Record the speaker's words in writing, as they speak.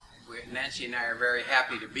Nancy and I are very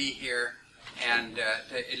happy to be here, and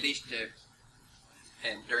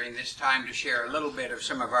and during this time to share a little bit of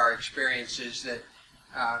some of our experiences that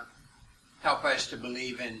help us to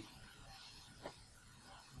believe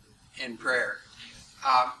in prayer.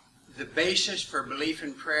 The basis for belief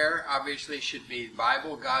in prayer obviously should be the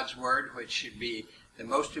Bible, God's Word, which should be the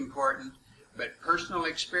most important, but personal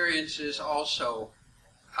experiences also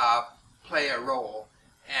play a role,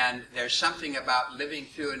 and there's something about living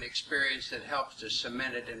through an experience that helps to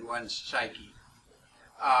cement it in one's psyche.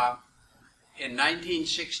 In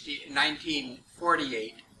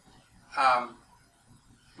 1948,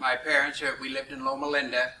 my parents, we lived in Loma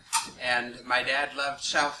Linda, and my dad loved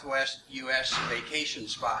Southwest U.S. vacation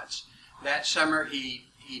spots. That summer, he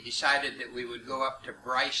decided that we would go up to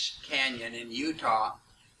Bryce Canyon in Utah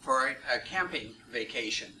for a camping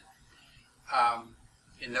vacation.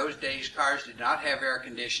 In those days, cars did not have air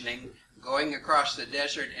conditioning. Going across the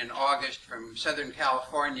desert in August from Southern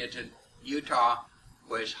California to Utah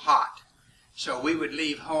was hot. So we would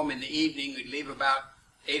leave home in the evening. We'd leave about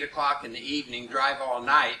 8 o'clock in the evening, drive all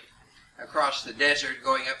night across the desert,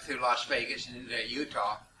 going up through Las Vegas and into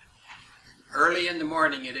Utah. Early in the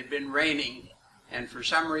morning, it had been raining, and for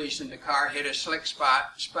some reason the car hit a slick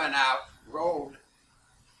spot, spun out, rolled,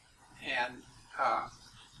 and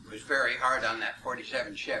it was very hard on that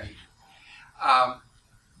 47 Chevy.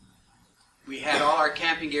 We had all our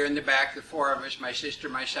camping gear in the back, the four of us, my sister,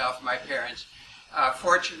 myself, my parents.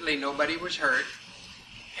 Fortunately, nobody was hurt,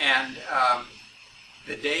 and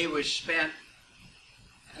the day was spent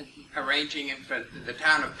arranging in the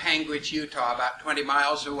town of Panguitch, Utah, about 20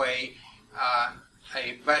 miles away.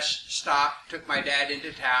 A bus stopped, took my dad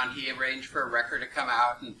into town. He arranged for a wrecker to come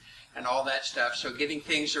out and all that stuff. So getting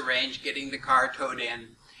things arranged, getting the car towed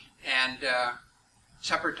in, and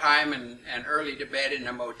supper time and early to bed in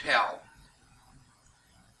a motel.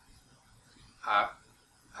 I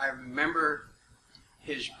remember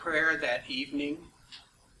his prayer that evening.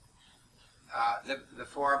 The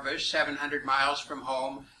four of us, 700 miles from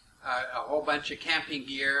home, a whole bunch of camping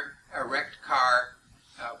gear, a wrecked car.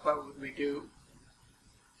 What would we do?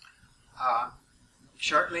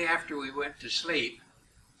 Shortly after we went to sleep,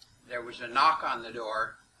 there was a knock on the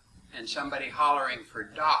door and somebody hollering for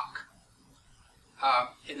Doc.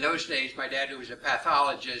 In those days, my dad, who was a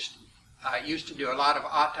pathologist, used to do a lot of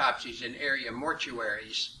autopsies in area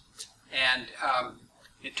mortuaries. And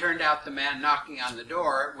it turned out the man knocking on the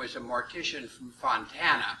door was a mortician from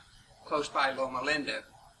Fontana, close by Loma Linda.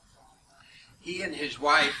 He and his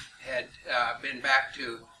wife had been back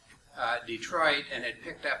to Detroit and had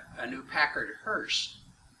picked up a new Packard hearse.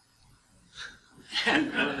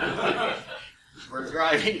 And we're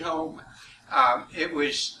driving home.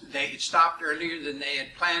 They had stopped earlier than they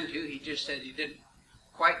had planned to. He just said he didn't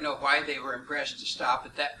quite know why they were impressed to stop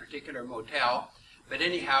at that particular motel. But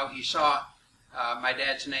anyhow, he saw my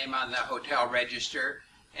dad's name on the hotel register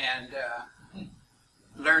and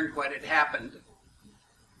learned what had happened.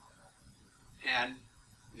 And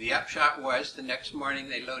the upshot was the next morning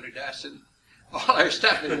they loaded us and all our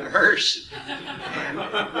stuff in the hearse and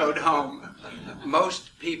rode home.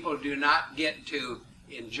 Most people do not get to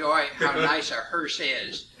enjoy how nice a hearse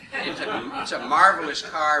is. It's a marvelous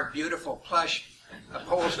car, beautiful plush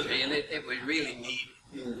upholstery, and it was really neat.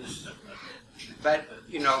 But,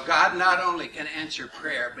 God not only can answer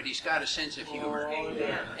prayer, but he's got a sense of humor.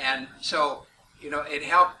 And so, it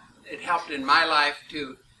helped in my life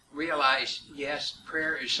to realize, yes,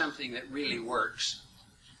 prayer is something that really works.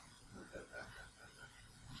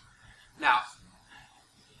 Now,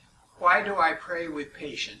 why do I pray with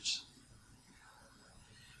patience?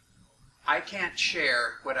 I can't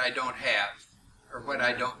share what I don't have or what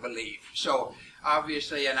I don't believe. So,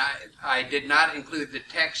 obviously, and I did not include the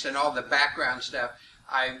text and all the background stuff.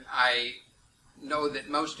 I know that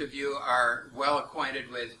most of you are well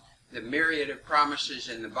acquainted with the myriad of promises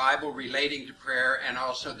in the Bible relating to prayer and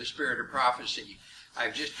also the spirit of prophecy.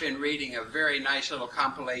 I've just been reading a very nice little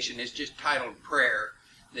compilation. It's just titled Prayer.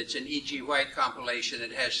 That's an E.G. White compilation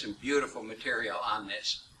that has some beautiful material on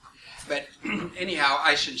this. But anyhow,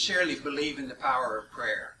 I sincerely believe in the power of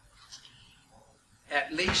prayer.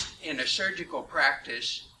 At least in a surgical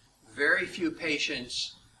practice, very few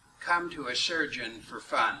patients come to a surgeon for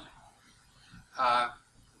fun.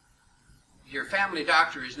 Your family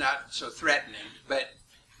doctor is not so threatening, but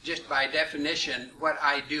just by definition, what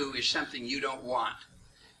I do is something you don't want.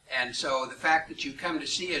 And so the fact that you come to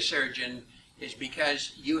see a surgeon is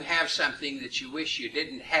because you have something that you wish you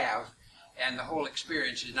didn't have, and the whole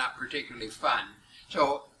experience is not particularly fun.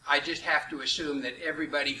 So I just have to assume that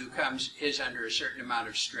everybody who comes is under a certain amount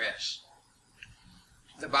of stress.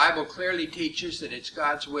 The Bible clearly teaches that it's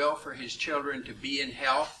God's will for his children to be in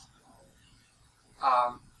health.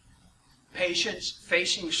 Patients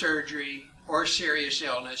facing surgery or serious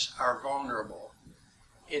illness are vulnerable.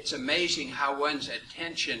 It's amazing how one's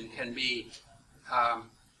attention can be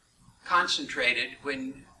concentrated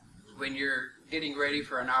when you're getting ready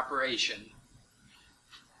for an operation.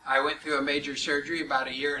 I went through a major surgery about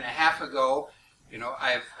 1.5 years ago. You know,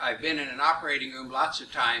 I've been in an operating room lots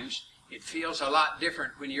of times. It feels a lot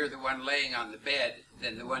different when you're the one laying on the bed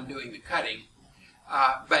than the one doing the cutting.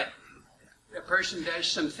 But a person does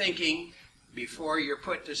some thinking before you're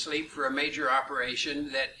put to sleep for a major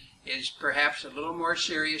operation that is perhaps a little more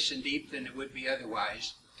serious and deep than it would be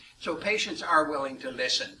otherwise. So patients are willing to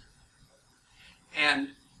listen. And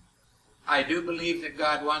I do believe that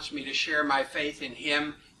God wants me to share my faith in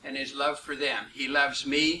him and his love for them. He loves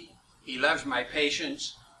me, he loves my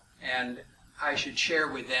patients, and I should share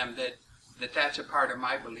with them that that's a part of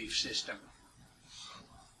my belief system.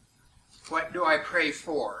 What do I pray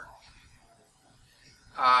for?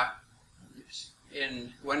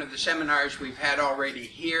 In one of the seminars we've had already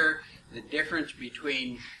here, the difference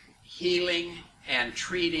between healing and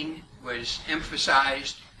treating was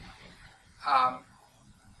emphasized. I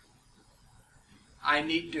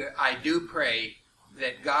do pray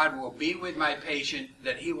that God will be with my patient,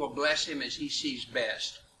 that he will bless him as he sees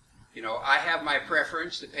best. You know, I have my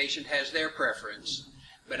preference, the patient has their preference,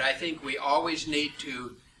 but I think we always need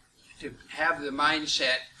to have the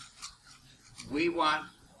mindset, we want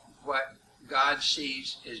what God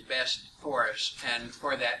sees is best for us and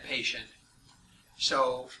for that patient.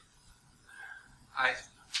 So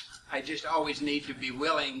I just always need to be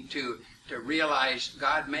willing to realize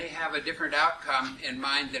God may have a different outcome in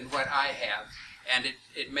mind than what I have. And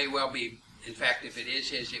it may well be, in fact, if it is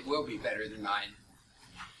his, it will be better than mine.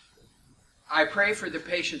 I pray for the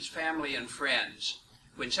patient's family and friends.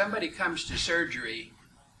 When somebody comes to surgery,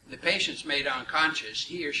 the patient's made unconscious.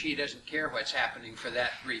 He or she doesn't care what's happening for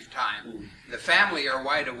that brief time. The family are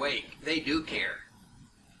wide awake. They do care.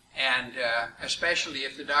 And especially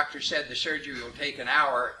if the doctor said the surgery will take an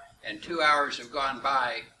hour and 2 hours have gone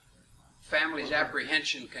by, family's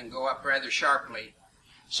apprehension can go up rather sharply.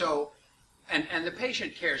 So, and the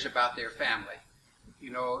patient cares about their family. You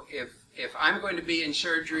know, if I'm going to be in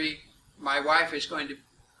surgery, my wife is going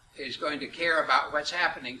to care about what's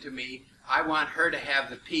happening to me. I want her to have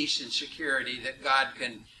the peace and security that God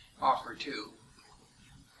can offer too.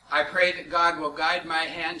 I pray that God will guide my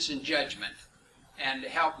hands in judgment and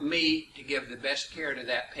help me to give the best care to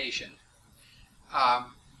that patient.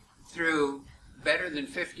 Through better than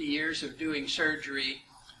 50 years of doing surgery,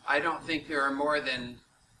 I don't think there are more than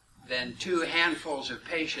 2 handfuls of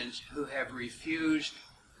patients who have refused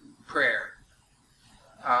prayer.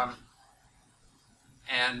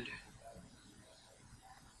 And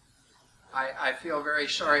I feel very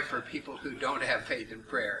sorry for people who don't have faith in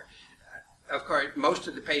prayer. Of course, most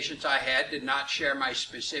of the patients I had did not share my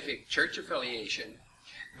specific church affiliation,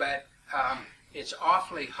 but it's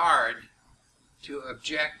awfully hard to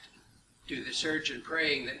object to the surgeon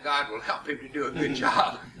praying that God will help him to do a good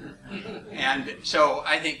job. And so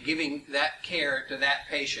I think giving that care to that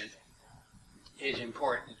patient is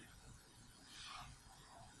important.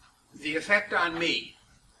 The effect on me.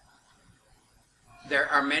 There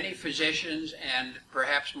are many physicians, and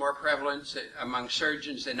perhaps more prevalent among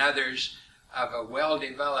surgeons than others, of a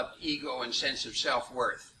well-developed ego and sense of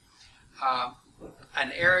self-worth.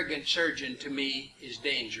 An arrogant surgeon, to me, is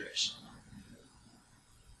dangerous.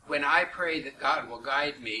 When I pray that God will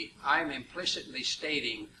guide me, I'm implicitly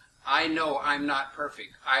stating, I know I'm not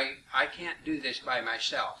perfect. I can't do this by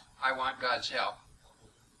myself. I want God's help.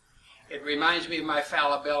 It reminds me of my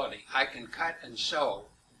fallibility. I can cut and sew.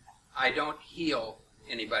 I don't heal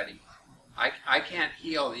anybody. I can't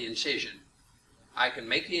heal the incision. I can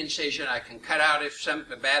make the incision, I can cut out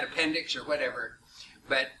a bad appendix or whatever,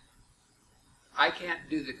 but I can't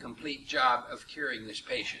do the complete job of curing this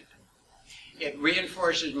patient. It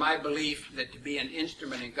reinforces my belief that to be an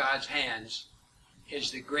instrument in God's hands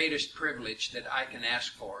is the greatest privilege that I can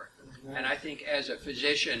ask for. And I think as a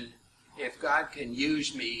physician, if God can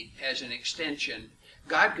use me as an extension,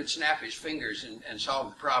 God could snap his fingers and solve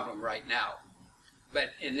the problem right now. But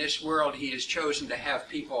in this world, he has chosen to have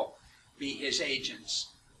people be his agents.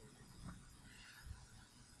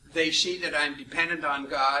 They see that I'm dependent on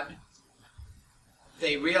God.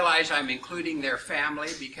 They realize I'm including their family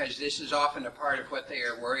because this is often a part of what they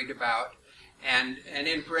are worried about. And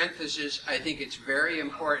in parentheses, I think it's very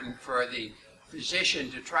important for the physician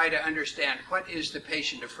to try to understand what is the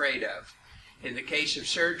patient afraid of. In the case of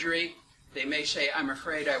surgery, they may say, I'm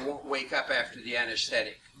afraid I won't wake up after the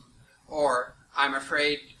anesthetic. Or, I'm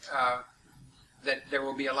afraid that there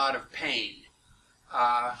will be a lot of pain.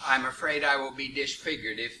 I'm afraid I will be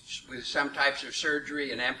disfigured if with some types of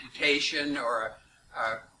surgery, an amputation or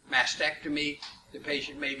a mastectomy. The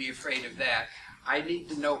patient may be afraid of that. I need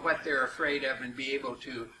to know what they're afraid of and be able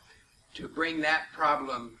to bring that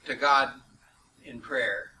problem to God in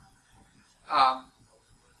prayer.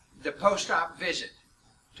 The post-op visit,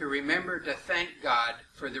 to remember to thank God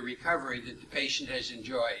for the recovery that the patient has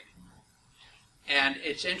enjoyed. And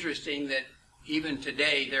it's interesting that even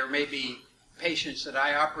today there may be patients that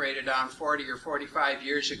I operated on 40 or 45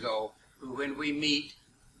 years ago who, when we meet,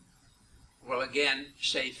 will again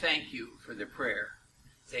say thank you for the prayer.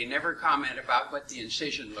 They never comment about what the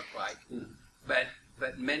incision looked like,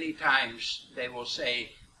 but many times they will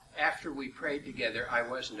say, after we prayed together, I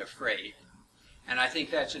wasn't afraid. And I think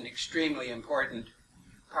that's an extremely important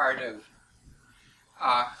part of,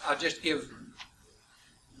 I'll just give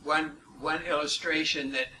one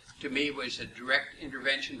illustration that to me was a direct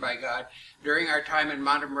intervention by God. During our time in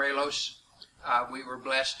Montemorelos, we were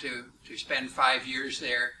blessed to spend 5 years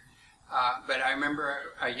there. But I remember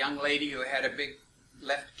a young lady who had a big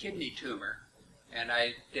left kidney tumor, and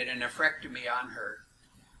I did a nephrectomy on her.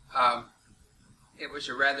 It was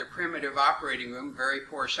a rather primitive operating room, very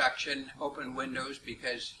poor suction, open windows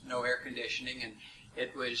because no air conditioning, and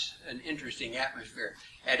it was an interesting atmosphere.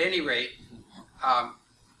 At any rate,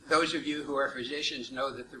 those of you who are physicians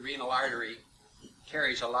know that the renal artery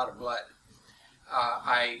carries a lot of blood.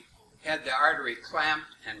 I had the artery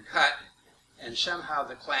clamped and cut, and somehow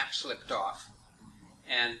the clamp slipped off.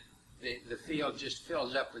 And the field just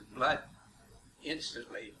fills up with blood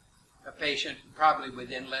instantly. A patient, probably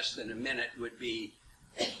within less than a minute, would be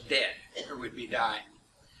dead or would be dying.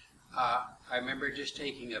 I remember just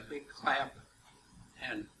taking a big clamp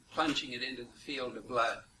and plunging it into the field of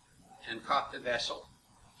blood and caught the vessel.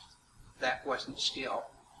 That wasn't skill.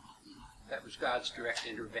 That was God's direct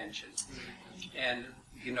intervention. And,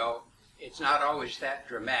 you know, it's not always that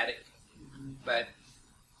dramatic, but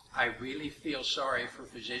I really feel sorry for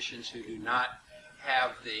physicians who do not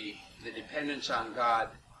have the dependence on God.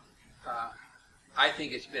 I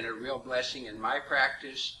think it's been a real blessing in my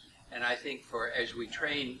practice, and I think as we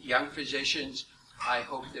train young physicians, I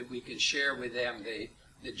hope that we can share with them the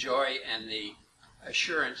joy and the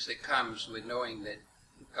assurance that comes with knowing that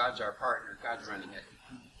God's our partner, God's running it.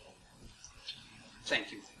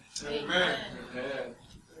 Thank you. Amen. Amen.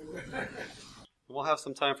 We'll have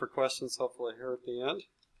some time for questions, hopefully, here at the end.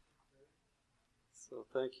 So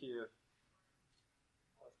thank you,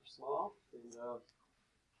 Dr. Small. And,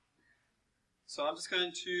 so I'm just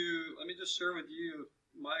going to, let me just share with you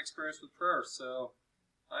my experience with prayer. So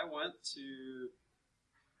I went to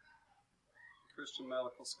Christian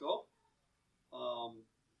medical school.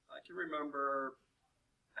 I can remember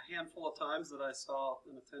a handful of times that I saw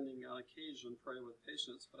an attending on occasion pray with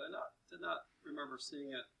patients, but I did not remember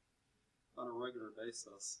seeing it on a regular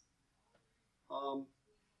basis.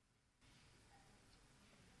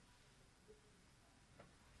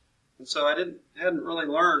 And so I hadn't really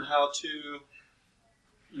learned how to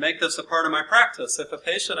make this a part of my practice. If a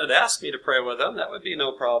patient had asked me to pray with them, that would be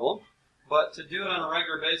no problem. But to do it on a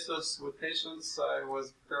regular basis with patients, I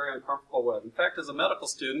was very uncomfortable with. In fact, as a medical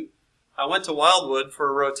student, I went to Wildwood for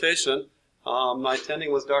a rotation. My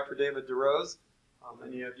attending was Dr. David DeRose.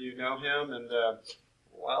 Many of you know him, and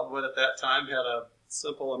Wildwood at that time had a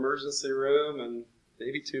simple emergency room and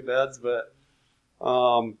maybe 2 beds, but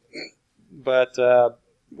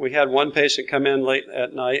we had one patient come in late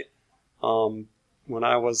at night when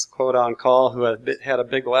I was, quote, on call, who had a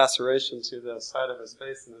big laceration to the side of his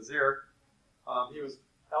face and his ear. He was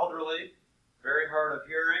elderly, very hard of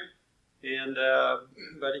hearing,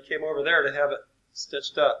 but he came over there to have it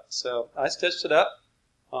stitched up. So I stitched it up,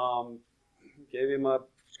 gave him a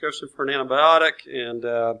prescription for an antibiotic, and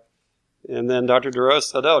then Dr. DeRose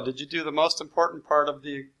said, "Oh, did you do the most important part of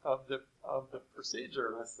the procedure?"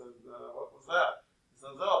 And I said, "What was that?" He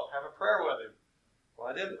says, "Oh, have a prayer with him." Well,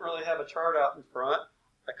 I didn't really have a chart out in front.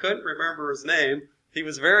 I couldn't remember his name. He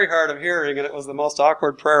was very hard of hearing, and it was the most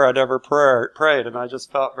awkward prayer I'd ever prayed, and I just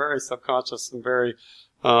felt very subconscious and very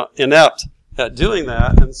inept at doing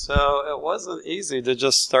that, and so it wasn't easy to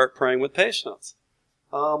just start praying with patients.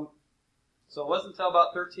 So it wasn't until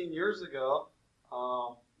about 13 years ago,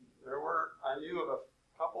 I knew of a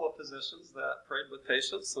couple of physicians that prayed with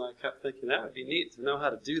patients, and I kept thinking that would be neat to know how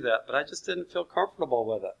to do that, but I just didn't feel comfortable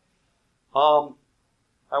with it. I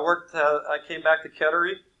came back to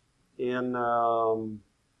Kettering in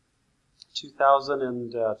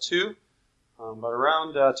 2002, but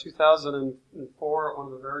around 2004, one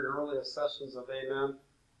of the very earliest sessions of Amen,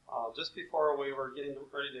 just before we were getting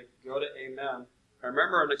ready to go to Amen, I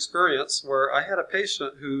remember an experience where I had a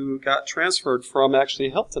patient who got transferred from actually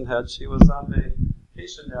Hilton Head. She was on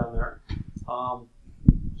vacation down there.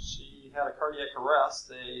 She had a cardiac arrest.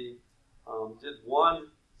 They did one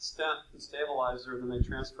stent and stabilized her, and then they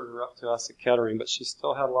transferred her up to us at Kettering, but she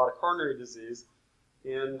still had a lot of coronary disease.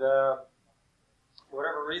 And for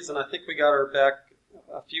whatever reason, I think we got her back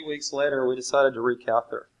a few weeks later. We decided to recath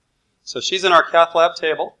her. So she's in our cath lab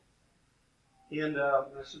table. And I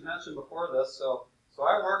should mention before this, so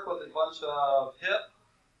I work with a bunch of hip,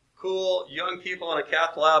 cool, young people in a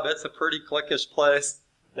cath lab. It's a pretty cliquish place.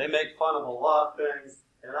 They make fun of a lot of things,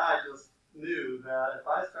 and I just knew that if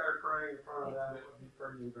I started praying in front of them, it would be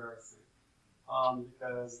pretty embarrassing,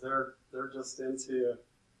 because they're just into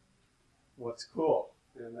what's cool,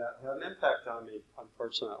 and that had an impact on me,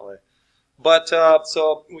 unfortunately. But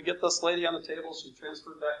so we get this lady on the table. She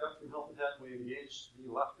transferred back up from Hilton Head. We engaged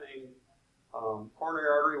the left main coronary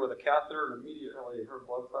artery with a catheter, and immediately her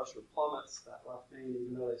blood pressure plummets. That left main,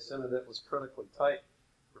 even though they stented it, was critically tight.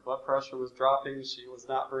 Her blood pressure was dropping. She was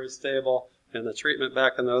not very stable, and the treatment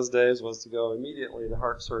back in those days was to go immediately to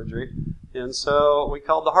heart surgery. And so we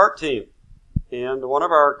called the heart team, and one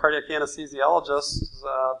of our cardiac anesthesiologists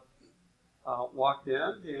walked in,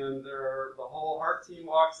 and the whole heart team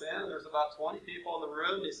walks in, and there's about 20 people in the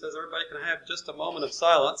room. And he says, everybody can have just a moment of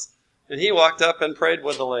silence. And he walked up and prayed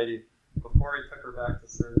with the lady before he took her back to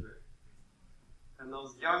surgery. And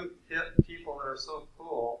those young, hip people that are so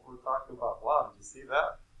cool were talking about, wow, did you see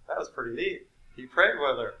that? That was pretty neat. He prayed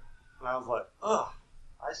with her. And I was like, oh,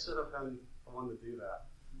 I should have been the one to do that.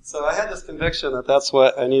 So I had this conviction that that's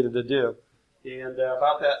what I needed to do. And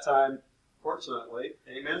about that time, fortunately,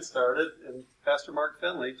 Amen started, and Pastor Mark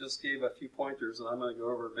Finley just gave a few pointers, and I'm going to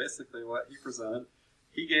go over basically what he presented.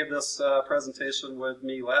 He gave this presentation with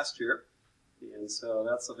me last year, and so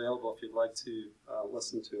that's available if you'd like to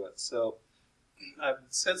listen to it. So I've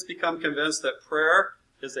since become convinced that prayer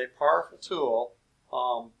is a powerful tool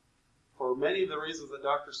for many of the reasons that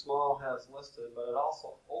Dr. Small has listed, but it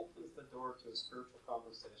also opens the door to a spiritual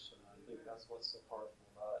conversation. I think that's what's so powerful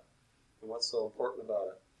about it and what's so important about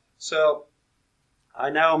it. So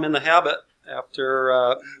I now am in the habit,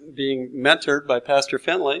 after being mentored by Pastor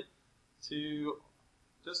Finley, to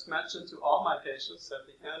just mention to all my patients at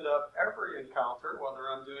the end of every encounter, whether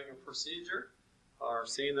I'm doing a procedure or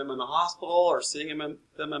seeing them in the hospital or seeing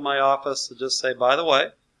them in my office, to just say, by the way,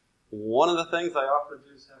 one of the things I offer to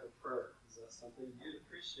do is have a prayer. Is that something you'd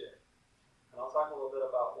appreciate? And I'll talk a little bit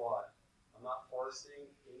about why. I'm not forcing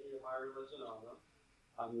any of my religion on them.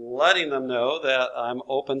 I'm letting them know that I'm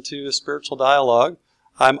open to a spiritual dialogue.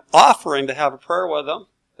 I'm offering to have a prayer with them.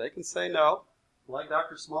 They can say no. Like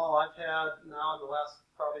Dr. Small, I've had now in the last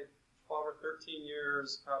probably 12 or 13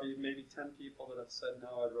 years, probably maybe 10 people that have said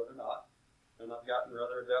no, I'd rather not. And I've gotten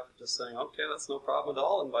rather adept at just saying, okay, that's no problem at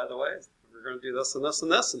all. And by the way, we're going to do this and this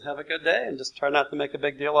and this and have a good day and just try not to make a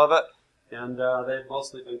big deal of it. And they've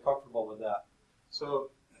mostly been comfortable with that.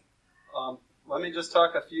 So let me just go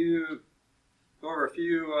over a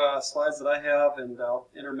few slides that I have, and I'll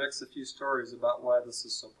intermix a few stories about why this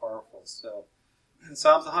is so powerful. So in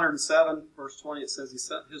Psalms 107, verse 20, it says, He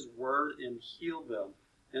sent His word and healed them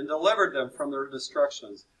and delivered them from their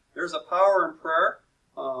destructions. There's a power in prayer.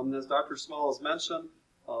 As Dr. Small has mentioned,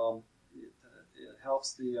 it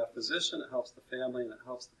helps the physician, it helps the family, and it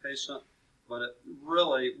helps the patient. But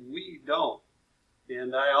we don't.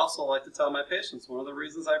 And I also like to tell my patients, one of the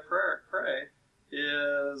reasons I pray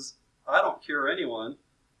is I don't cure anyone.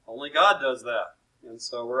 Only God does that. And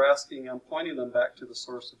so I'm pointing them back to the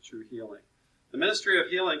source of true healing. The Ministry of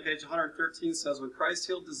Healing, page 113, says, When Christ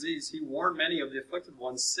healed disease, He warned many of the afflicted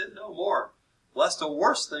ones, sin no more, lest a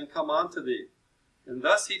worse thing come unto thee. And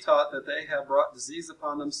thus He taught that they have brought disease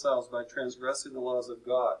upon themselves by transgressing the laws of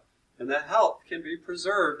God, and that health can be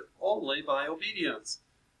preserved only by obedience.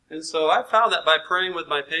 And so I found that by praying with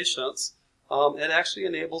my patients, it actually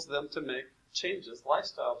enables them to make changes,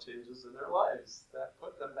 lifestyle changes in their lives that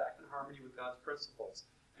put them back in harmony with God's principles.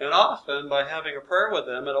 And often, by having a prayer with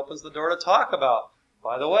them, it opens the door to talk about,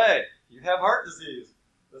 by the way, you have heart disease.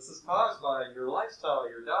 This is caused by your lifestyle,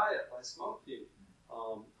 your diet, by smoking,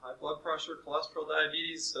 high blood pressure, cholesterol,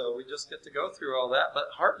 diabetes, so we just get to go through all that. But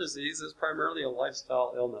heart disease is primarily a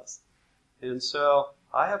lifestyle illness. And so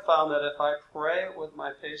I have found that if I pray with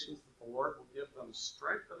my patients, that the Lord will give them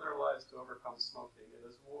strength in their lives to overcome smoking. It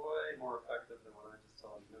is way more effective than when I just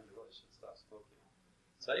tell them, you really should stop smoking.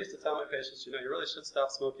 So I used to tell my patients, you really should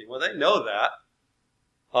stop smoking. Well, they know that.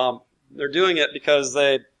 They're doing it because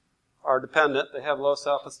they are dependent. They have low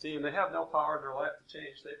self-esteem. They have no power in their life to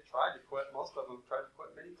change. They've tried to quit. Most of them have tried to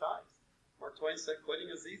quit many times. Mark Twain said, quitting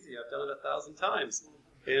is easy. I've done it 1,000 times.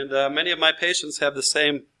 And many of my patients have the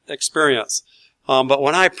same experience. But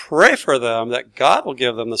when I pray for them that God will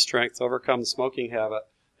give them the strength to overcome the smoking habit,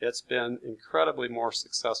 it's been incredibly more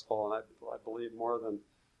successful. And I believe more than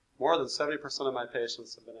 70% of my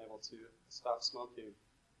patients have been able to stop smoking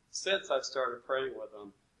since I've started praying with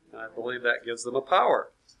them. And I believe that gives them a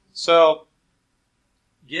power. So,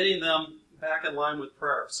 getting them back in line with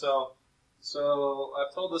prayer. So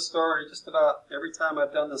I've told this story just about every time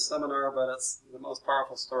I've done this seminar, but it's the most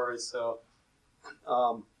powerful story. So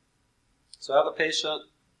I have a patient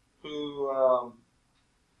who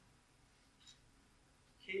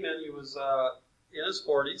came in. He was in his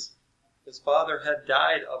 40s. His father had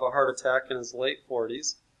died of a heart attack in his late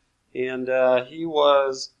 40s, and he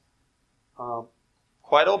was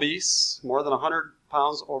quite obese, more than 100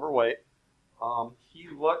 pounds overweight. He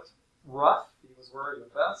looked rough. He was wearing a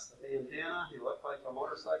vest, a bandana. He looked like a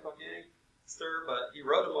motorcycle gangster, but he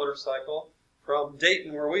rode a motorcycle from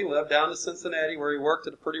Dayton, where we live, down to Cincinnati, where he worked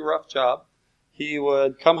at a pretty rough job. He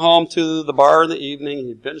would come home to the bar in the evening.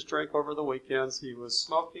 He'd binge drink over the weekends. He was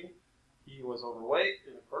smoking. He was overweight,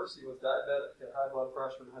 and of course he was diabetic, had high blood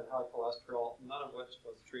pressure, and had high cholesterol, none of which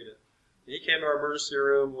was treated. He came to our emergency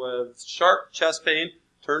room with sharp chest pain.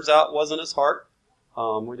 Turns out it wasn't his heart.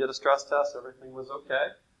 We did a stress test. Everything was okay.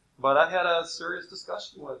 But I had a serious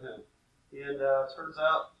discussion with him. And turns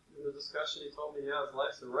out in the discussion he told me, yeah, his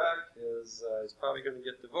life's a wreck. He's probably going to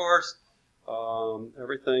get divorced.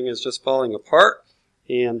 Everything is just falling apart.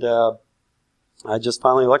 And I just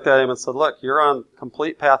finally looked at him and said, look, you're on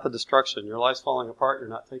complete path of destruction. Your life's falling apart. You're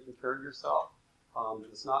not taking care of yourself.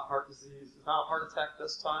 It's not heart disease. It's not a heart attack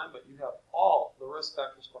this time, but you have all the risk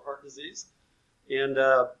factors for heart disease. And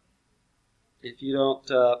if you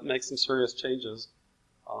don't make some serious changes,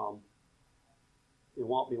 it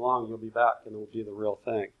won't be long. You'll be back, and it will be the real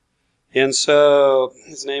thing. And so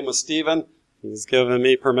his name was Stephen. He's given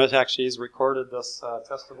me permission. Actually, he's recorded this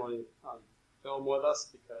testimony on film with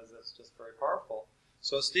us because it's just very powerful.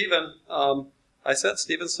 So Stephen, I said,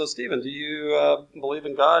 Stephen, do you believe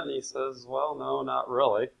in God? And he says, well, no, not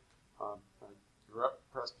really. I grew up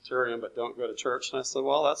Presbyterian, but don't go to church. And I said,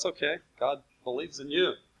 well, that's okay. God believes in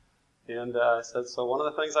you. And I said, so one of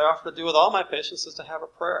the things I offer to do with all my patients is to have a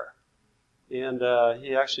prayer. And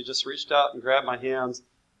he actually just reached out and grabbed my hands,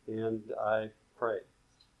 and I prayed.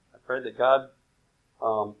 I prayed that God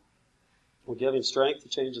will give him strength to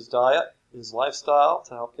change his diet, his lifestyle,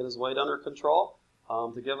 to help get his weight under control,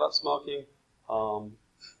 to give up smoking,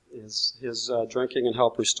 his drinking, and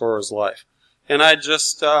help restore his life. And I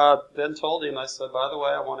just then told him, I said, by the way,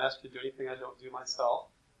 I won't ask you to do anything I don't do myself,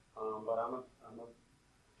 but I'm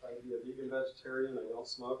trying to be a vegan vegetarian. I don't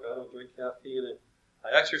smoke. I don't drink caffeine.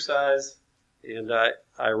 I exercise, and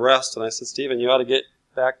I rest. And I said, Stephen, you ought to get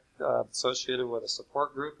back associated with a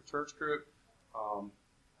support group, a church group.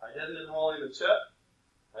 I didn't enroll him in CHIP.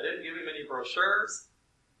 I didn't give him any brochures.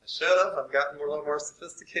 I should have. I've gotten a little more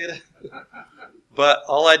sophisticated. But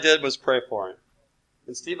all I did was pray for him.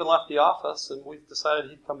 And Stephen left the office, and we decided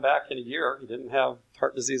he'd come back in a year. He didn't have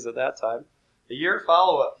heart disease at that time. A year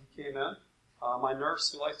follow-up, he came in. My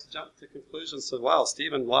nurse, who likes to jump to conclusions, said, wow,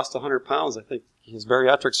 Stephen lost 100 pounds. I think his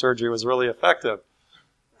bariatric surgery was really effective.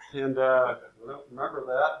 And I don't remember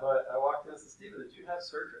that, but I walked in and said, Stephen, did you have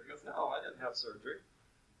surgery? He goes, no, I didn't have surgery.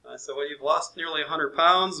 And I said, well, you've lost nearly 100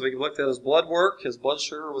 pounds. We looked at his blood work. His blood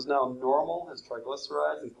sugar was now normal. His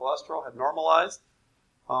triglycerides and cholesterol had normalized.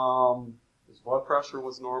 His blood pressure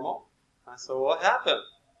was normal. I said, well, what happened?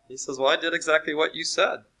 He says, well, I did exactly what you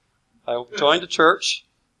said. I joined a church.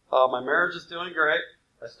 My marriage is doing great.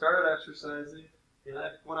 I started exercising, and I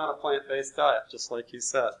went on a plant-based diet, just like you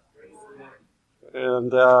said.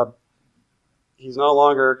 And he's no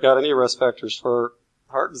longer got any risk factors for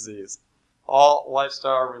heart disease, all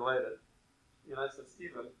lifestyle related. And I said,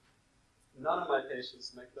 Stephen, none of my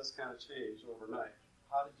patients make this kind of change overnight.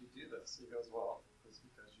 How did you do this? He goes, well, it's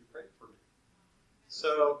because you prayed for me.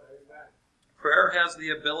 So prayer has the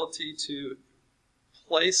ability to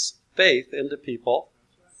place faith into people.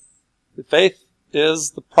 Faith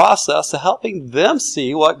is the process of helping them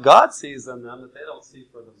see what God sees in them that they don't see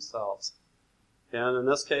for themselves. And in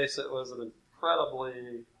this case, it was an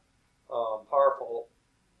incredibly powerful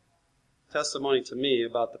testimony to me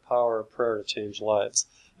about the power of prayer to change lives.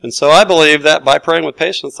 And so I believe that by praying with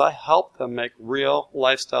patients, I help them make real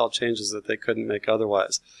lifestyle changes that they couldn't make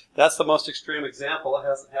otherwise. That's the most extreme example. It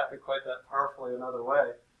hasn't happened quite that powerfully another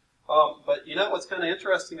way. But you know what's kind of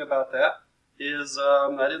interesting about that is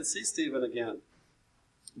I didn't see Stephen again.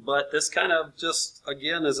 But this kind of just,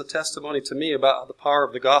 again, is a testimony to me about the power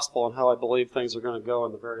of the gospel and how I believe things are going to go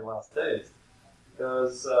in the very last days.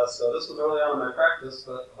 because, so this was early on in my practice,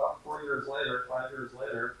 but about 5 years later,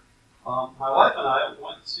 my wife and I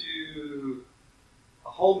went to a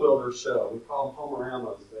home builder show. We call them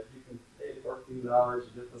homoramas. That you can pay $14,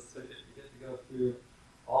 you get this ticket, you get to go through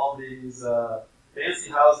all these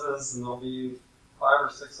fancy houses, and there'll be 5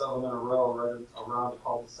 or 6 of them in a row right around the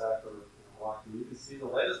cul-de-sac or walking. You can see the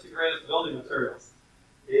latest and greatest building materials.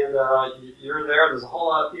 And you're there, there's a whole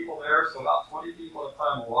lot of people there, so about 20 people at a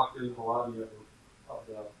time will walk into the lobby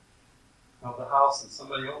of the house, and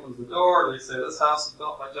somebody opens the door, and they say, this house is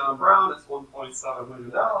built by John Brown, it's $1.7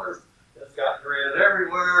 million, it's got granite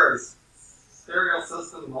everywhere, it's stereo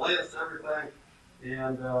system, the latest everything.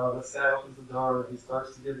 And this guy opens the door, and he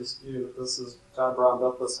starts to give the spew that this is John Brown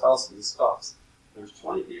built this house, and he stops. There's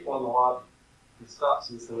 20 people in the lobby. He stops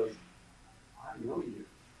and says, I know you.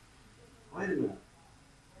 Wait a minute.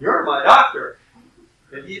 You're my doctor.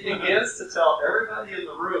 And he begins to tell everybody in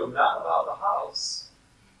the room, not about the house,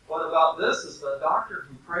 but about this is the doctor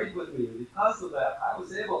who prayed with me. And because of that, I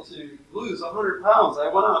was able to lose 100 pounds. I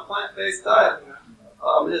went on a plant-based diet.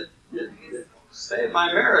 It saved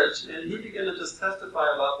my marriage. And he began to just testify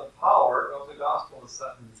about the power of the gospel to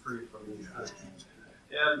set him free from these things.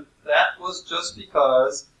 And that was just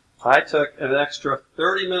because I took an extra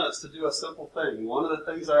 30 minutes to do a simple thing. One of the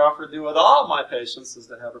things I offer to do with all my patients is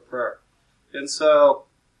to have a prayer. And so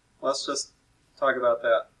let's just talk about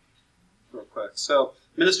that real quick. So,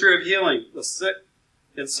 ministry of healing. The sick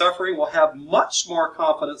and suffering will have much more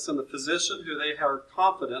confidence in the physician who they are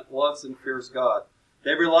confident loves and fears God.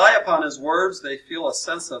 They rely upon his words. They feel a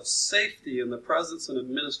sense of safety in the presence and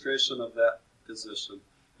administration of that physician.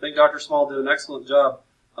 I think Dr. Small did an excellent job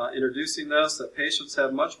introducing this, that patients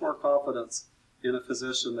have much more confidence in a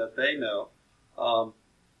physician that they know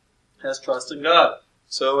has trust in God.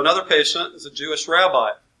 So another patient is a Jewish rabbi,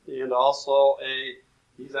 and also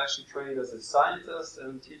he's actually trained as a scientist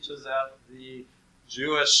and teaches at the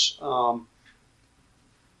Jewish,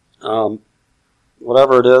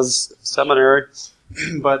 whatever it is, seminary,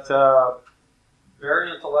 but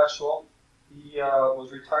very intellectual. He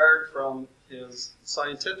was retired from his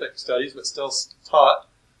scientific studies, but still taught.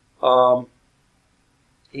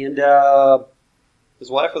 His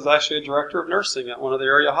wife was actually a director of nursing at one of the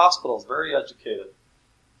area hospitals, very educated.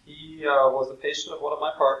 He was a patient of one of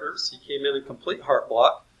my partners. He came in complete heart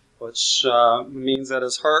block, which means that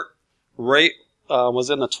his heart rate was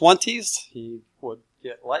in the 20s. He would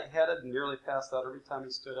get lightheaded and nearly passed out every time he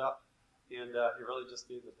stood up, and he really just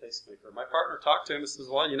needed a pacemaker. My partner talked to him and says,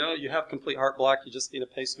 well, you have complete heart block. You just need a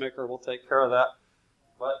pacemaker. We'll take care of that.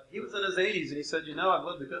 But he was in his 80s, and he said, I've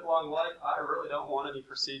lived a good long life. I really don't want any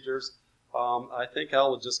procedures. I think I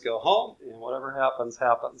will just go home, and whatever happens,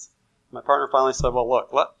 happens. My partner finally said, well,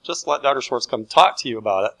 look, just let Dr. Schwartz come talk to you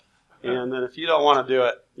about it, and then if you don't want to do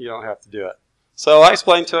it, you don't have to do it. So I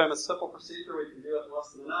explained to him a simple procedure. We can do it in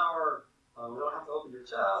less than an hour. We don't have to open your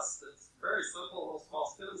chest. It's very simple, a little small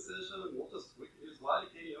skin incision, and we can use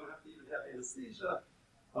lidocaine. You don't have to even have anesthesia.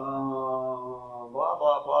 Blah,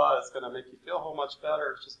 blah, blah. It's going to make you feel a whole much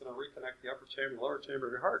better. It's just going to reconnect the upper chamber, lower chamber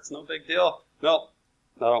of your heart. It's no big deal. Nope,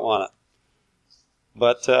 I don't want it.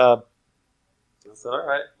 But I said, all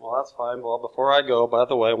right, well, that's fine. Well, before I go, by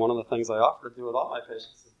the way, one of the things I offer to do with all my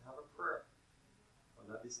patients is to have a prayer. Would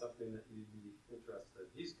that be something that you'd be interested in?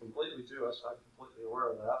 He's completely Jewish. I'm completely aware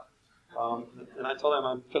of that. And I told him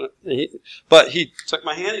I'm going to, but he took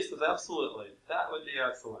my hand. He says, absolutely. That would be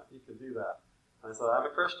excellent. You can do that. I said, I'm a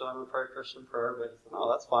Christian. I'm going to pray a Christian prayer. But he said, no,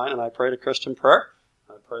 that's fine. And I prayed a Christian prayer.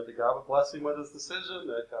 I prayed that God would bless him with his decision.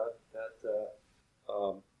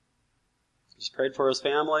 Just prayed for his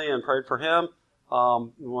family and prayed for him.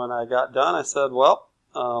 When I got done, I said, well,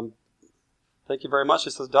 thank you very much. He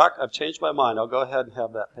says, Doc, I've changed my mind. I'll go ahead and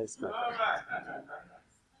have that pacemaker.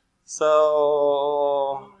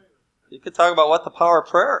 So you could talk about what the power of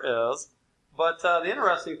prayer is. But the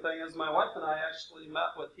interesting thing is my wife and I actually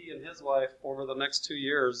met with he and his wife over the next 2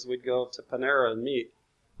 years. We'd go to Panera and meet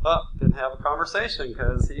up and have a conversation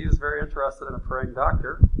because he was very interested in a praying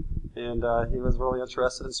doctor. And he was really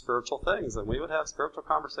interested in spiritual things. And we would have spiritual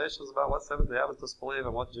conversations about what Seventh-day Adventists believe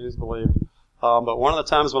and what Jews believe. But one of the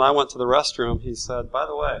times when I went to the restroom, he said, by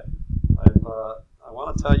the way, I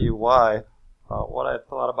want to tell you what I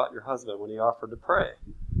thought about your husband when he offered to pray.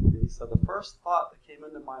 And he said, the first thought that came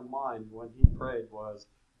into my mind when he prayed was,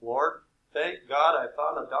 Lord, thank God I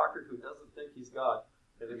found a doctor who doesn't think he's God.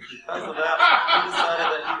 And because of that, he decided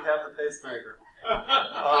that he'd have the pacemaker.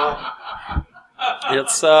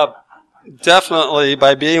 It's definitely,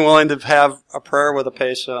 by being willing to have a prayer with a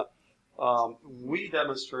patient, we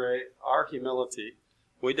demonstrate our humility.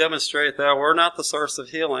 We demonstrate that we're not the source of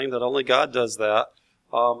healing, that only God does that.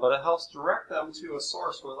 but it helps direct them to a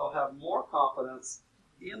source where they'll have more confidence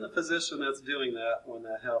in the physician that's doing that when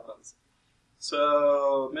that happens.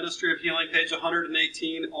 So, Ministry of Healing, page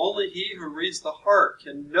 118, only he who reads the heart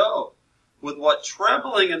can know with what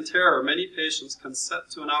trembling and terror many patients consent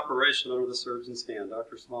to an operation under the surgeon's hand.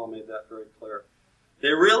 Dr. Small made that very clear. They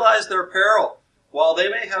realize their peril. While they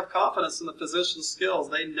may have confidence in the physician's skills,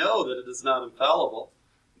 they know that it is not infallible.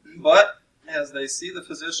 But as they see the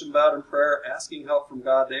physician bowed in prayer, asking help from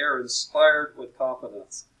God, they are inspired with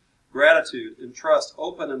confidence. Gratitude and trust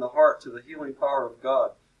open in the heart to the healing power of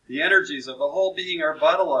God. The energies of the whole being are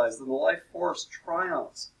vitalized and the life force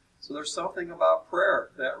triumphs. So there's something about prayer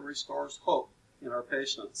that restores hope in our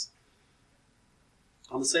patients.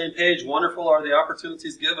 On the same page, wonderful are the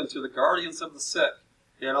opportunities given to the guardians of the sick.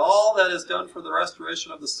 In all that is done for the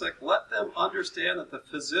restoration of the sick, let them understand that the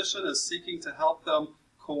physician is seeking to help them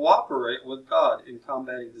cooperate with God in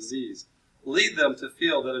combating disease. Lead them to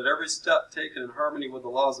feel that at every step taken in harmony with the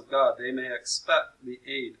laws of God, they may expect the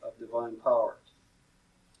aid of divine power.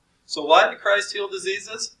 So why did Christ heal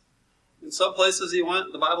diseases? In some places he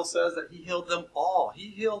went, the Bible says that he healed them all. He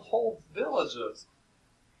healed whole villages.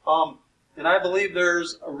 And I believe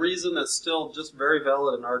there's a reason that's still just very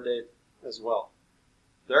valid in our day as well.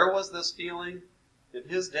 There was this feeling in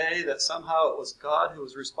his day that somehow it was God who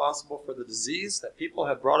was responsible for the disease, that people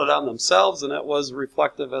had brought it on themselves, and it was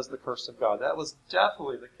reflective as the curse of God. That was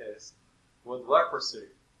definitely the case with leprosy.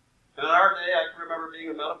 And in our day, I can remember being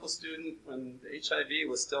a medical student when HIV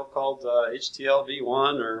was still called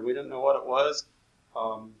HTLV1, or we didn't know what it was,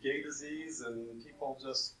 gay disease, and people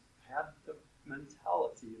just had the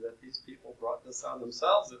mentality that these people brought this on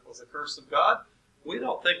themselves. It was a curse of God. We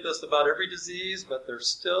don't think this about every disease, but there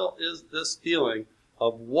still is this feeling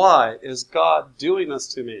of why is God doing this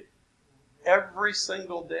to me? Every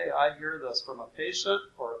single day I hear this from a patient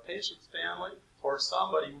or a patient's family or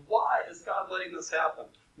somebody. Why is God letting this happen?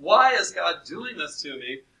 Why is God doing this to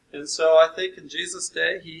me? And so I think in Jesus'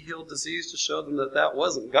 day, he healed disease to show them that that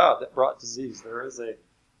wasn't God that brought disease. There is a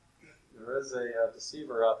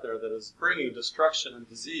deceiver out there that is bringing destruction and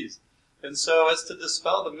disease. And so it's to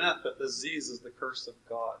dispel the myth that disease is the curse of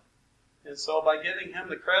God. And so by giving him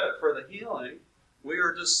the credit for the healing, we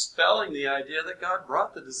are dispelling the idea that God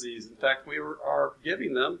brought the disease. In fact, we are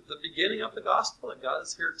giving them the beginning of the gospel, that God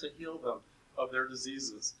is here to heal them of their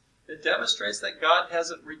diseases. It demonstrates that God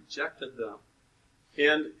hasn't rejected them.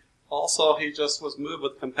 And also, he just was moved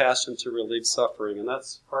with compassion to relieve suffering. And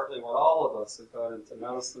that's partly what all of us have gone into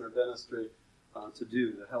medicine or dentistry to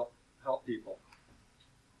do, to help people.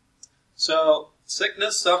 So,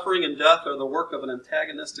 sickness, suffering, and death are the work of an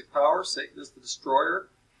antagonistic power. Satan is the destroyer.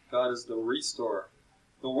 God is the restorer.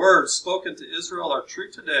 The words spoken to Israel are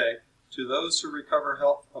true today to those who recover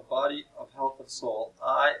health of body, of health of soul.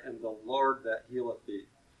 I am the Lord that healeth thee.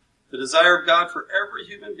 The desire of God for every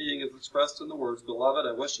human being is expressed in the words, Beloved,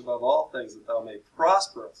 I wish above all things that thou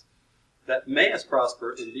mayest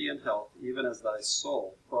prosper and be in health, even as thy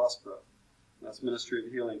soul prospereth. That's Ministry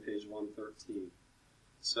of Healing, page 113.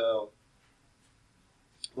 So,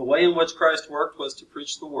 the way in which Christ worked was to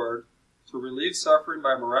preach the word, to relieve suffering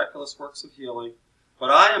by miraculous works of healing.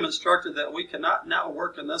 But I am instructed that we cannot now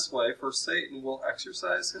work in this way, for Satan will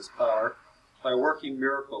exercise his power by working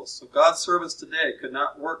miracles. So God's servants today could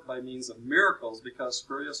not work by means of miracles because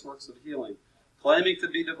spurious works of healing, claiming to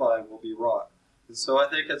be divine, will be wrought. And so I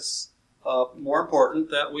think it's more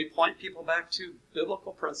important that we point people back to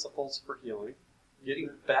biblical principles for healing, getting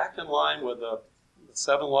back in line with the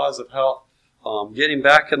 7 laws of health, getting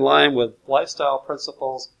back in line with lifestyle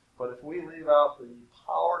principles. But if we leave out the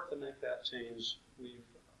power to make that change,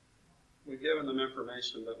 we've given them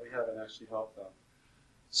information, but we haven't actually helped them.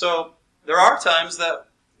 So there are times that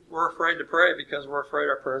we're afraid to pray because we're afraid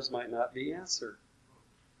our prayers might not be answered.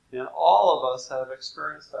 And all of us have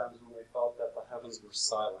experienced times when we felt that the heavens were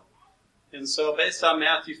silent. And so based on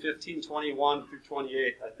Matthew 15:21 through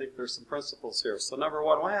 28, I think there's some principles here. So number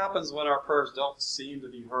one, what happens when our prayers don't seem to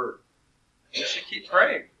be heard? We should keep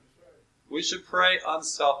praying. We should pray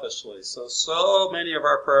unselfishly. So many of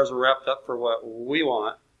our prayers are wrapped up for what we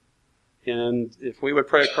want. And if we would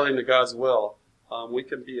pray according to God's will, we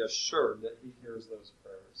can be assured that he hears those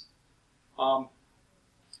prayers.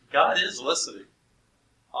 God is listening.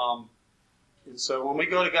 And so when we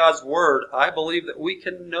go to God's Word, I believe that we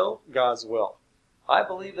can know God's will. I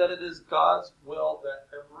believe that it is God's will that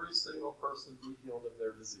every single person be healed of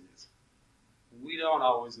their disease. We don't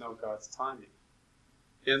always know God's timing.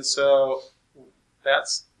 And so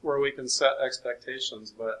that's where we can set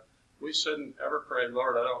expectations, but we shouldn't ever pray,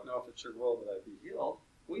 Lord, I don't know if it's your will that I be healed.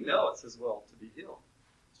 We know it's his will to be healed.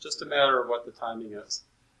 It's just a matter of what the timing is.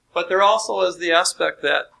 But there also is the aspect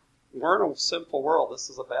that we're in a sinful world. This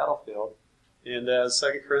is a battlefield. And as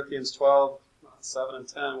 2 Corinthians 12, 7 and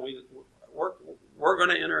 10, we're going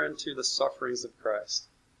to enter into the sufferings of Christ.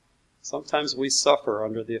 Sometimes we suffer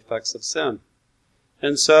under the effects of sin.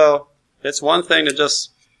 And so it's one thing to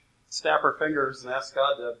just snap our fingers and ask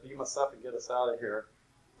God to beam us up and get us out of here.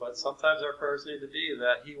 But sometimes our prayers need to be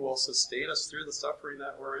that He will sustain us through the suffering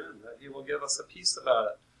that we're in, that He will give us a peace about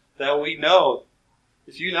it, that we know.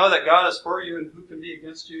 If you know that God is for you and who can be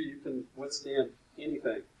against you, you can withstand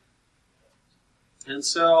anything. And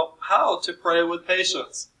so, how to pray with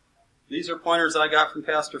patience? These are pointers I got from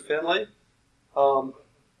Pastor Finley.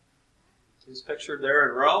 He's pictured there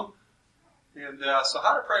in Rome. And so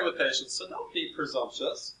how to pray with patience. So don't be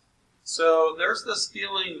presumptuous. So there's this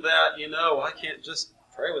feeling that, I can't just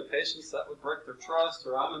pray with patience. That would break their trust,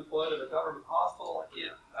 or I'm employed at a government hospital.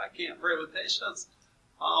 I can't pray with patience.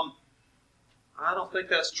 I don't think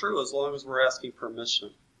that's true as long as we're asking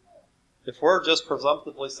permission. If we're just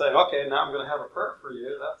presumptively saying, okay, now I'm going to have a prayer for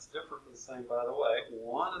you, that's different than saying, by the way,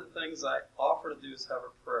 one of the things I offer to do is have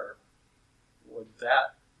a prayer. Would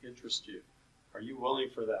that interest you? Are you willing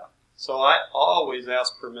for that? So I always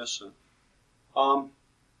ask permission. The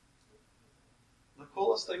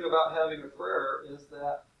coolest thing about having a prayer is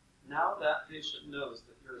that now that patient knows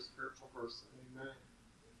that you're a spiritual person. Amen.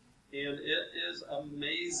 And it is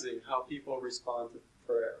amazing how people respond to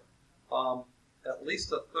prayer. At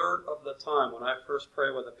least a third of the time when I first pray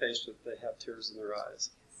with a patient, they have tears in their eyes.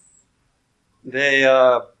 They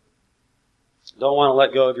don't want to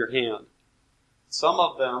let go of your hand. Some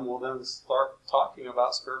of them will then start talking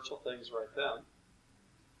about spiritual things right then.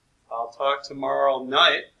 I'll talk tomorrow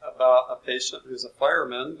night about a patient who's a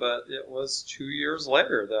fireman, but it was 2 years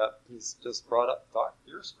later that he's just brought up, Doc,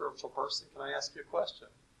 you're a spiritual person. Can I ask you a question?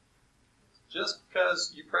 Just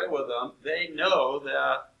because you pray with them, they know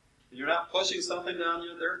that you're not pushing something down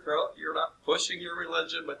their throat. You're not pushing your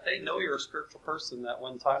religion, but they know you're a spiritual person that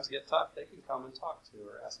when times get tough, they can come and talk to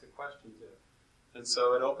or ask a question to. And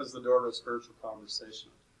so it opens the door to a spiritual conversation.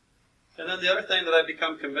 And then the other thing that I've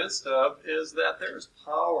become convinced of is that there's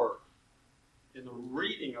power in the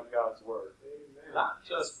reading of God's Word. Amen. Not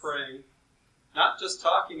just praying, not just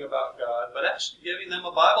talking about God, but actually giving them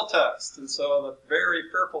a Bible text. And so the very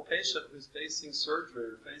fearful patient who's facing surgery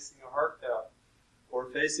or facing a heart valve,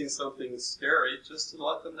 or facing something scary, just to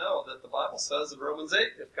let them know that the Bible says in Romans 8,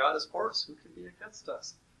 if God is for us, who can be against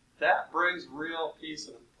us? That brings real peace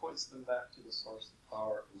and it points them back to the source of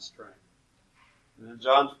power and strength. And then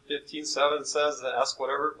John 15:7 says that ask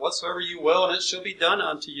whatsoever you will, and it shall be done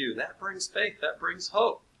unto you. That brings faith, that brings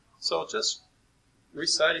hope. So just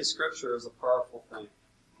reciting Scripture is a powerful thing.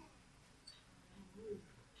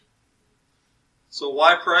 So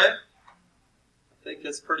why pray? I think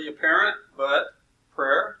it's pretty apparent, but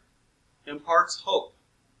prayer imparts hope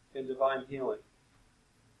and divine healing.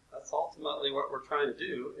 That's ultimately what we're trying to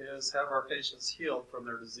do, is have our patients healed from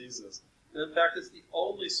their diseases. And in fact, it's the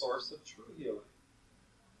only source of true healing.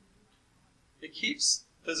 It keeps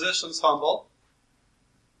physicians humble.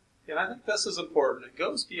 And I think this is important. It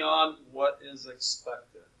goes beyond what is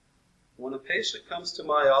expected. When a patient comes to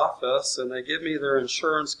my office and they give me their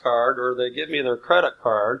insurance card or they give me their credit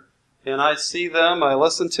card, and I see them, I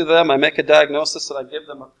listen to them, I make a diagnosis, and I give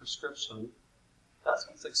them a prescription, that's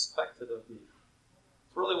what's expected of me.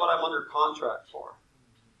 It's really what I'm under contract for.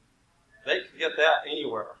 They can get that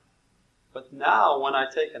anywhere. But now when I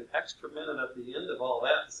take an extra minute at the end of all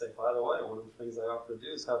that to say, by the way, one of the things I offer to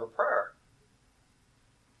do is have a prayer,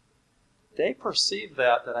 they perceive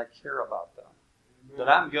that I care about them. Amen. That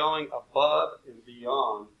I'm going above and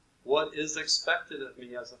beyond what is expected of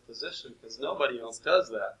me as a physician, because nobody else does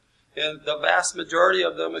that. And the vast majority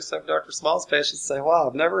of them, except Dr. Small's patients, say, wow,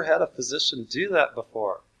 I've never had a physician do that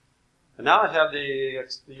before. And now I have the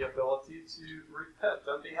ability to repent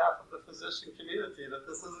on behalf of the physician community that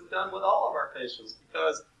this isn't done with all of our patients,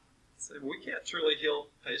 because we can't truly heal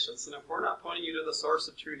patients. And if we're not pointing you to the source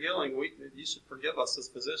of true healing, you should forgive us as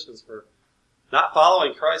physicians for not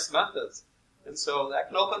following Christ's methods. And so that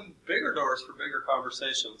can open bigger doors for bigger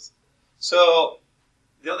conversations. So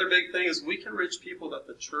the other big thing is we can reach people that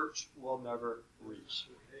the church will never reach.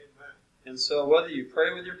 Amen. And so whether you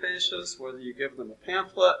pray with your patients, whether you give them a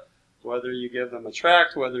pamphlet, whether you give them a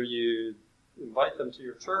tract, whether you invite them to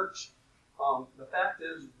your church, the fact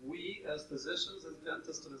is we as physicians, as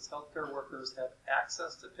dentists, and as healthcare workers have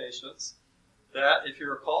access to patients that if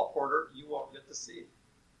you're a call porter, you won't get to see.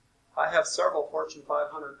 I have several Fortune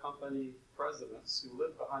 500 company presidents who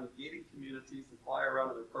live behind gated communities and fly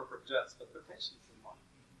around in their corporate jets, but they're patients in one.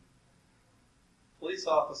 Police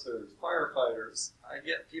officers, firefighters, I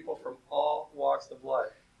get people from all walks of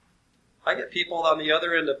life. I get people on the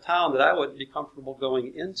other end of town that I wouldn't be comfortable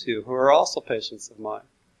going into who are also patients of mine.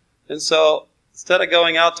 And so instead of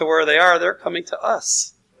going out to where they are, they're coming to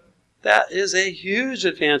us. That is a huge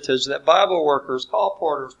advantage that Bible workers, call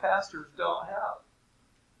porters, pastors don't have.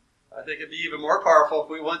 I think it'd be even more powerful if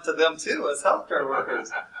we went to them too as healthcare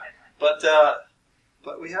workers. But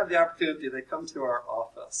we have the opportunity. They come to our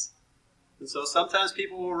office. And so sometimes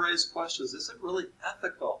people will raise questions. Is it really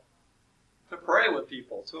ethical to pray with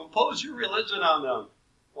people, to impose your religion on them?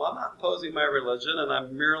 Well, I'm not imposing my religion, and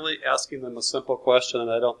I'm merely asking them a simple question, and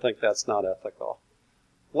I don't think that's not ethical.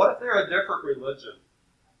 What if they're a different religion?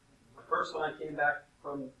 First, when I came back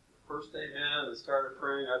from the first day in and started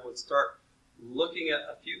praying, I would start looking at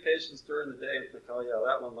a few patients during the day and think, oh yeah,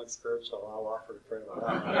 that one looks spiritual. I'll offer to pray with that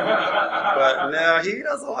one. But no, he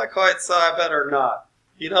doesn't look quite, so I better not.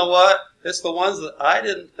 You know what? It's the ones that I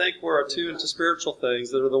didn't think were attuned to spiritual things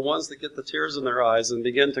that are the ones that get the tears in their eyes and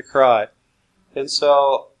begin to cry. And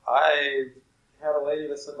so I had a lady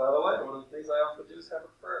that said, by the way, one of the things I often do is have a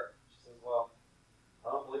prayer. She says, well,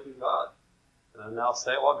 I don't believe in God. And I now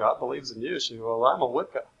say, well, God believes in you. She said, well, I'm a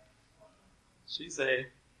Wicca. She's a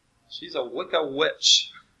Wicca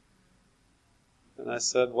witch. And I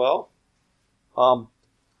said, well,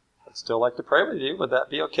 I'd still like to pray with you. Would that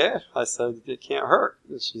be okay? I said, it can't hurt.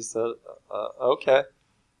 And she said, okay.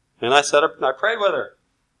 And I prayed with her.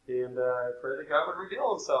 And I prayed that God would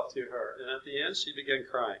reveal himself to her. And at the end, she began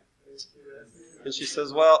crying. And she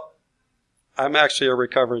says, well, I'm actually a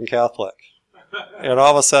recovering Catholic. And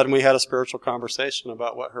all of a sudden, we had a spiritual conversation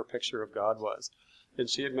about what her picture of God was. And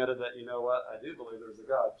she admitted that, you know what, I do believe there's a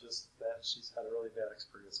God, just that she's had a really bad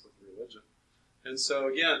experience with religion. And so,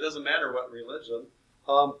 again, it doesn't matter what religion.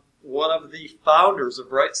 One of the founders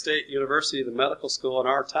of Wright State University, the medical school in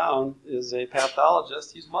our town, is a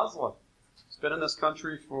pathologist. He's Muslim. He's been in this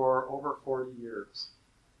country for over 40 years.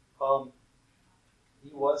 He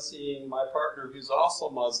was seeing my partner, who's also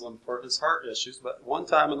Muslim, for his heart issues, but one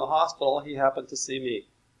time in the hospital, he happened to see me.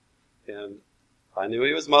 And I knew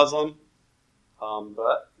he was Muslim,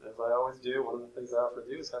 but as I always do, one of the things I offer to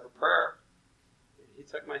do is have a prayer. He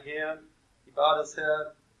took my hand, he bowed his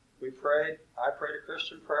head, we prayed. I prayed a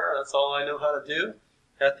Christian prayer, that's all I know how to do.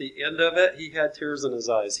 At the end of it, he had tears in his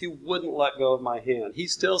eyes. He wouldn't let go of my hand. He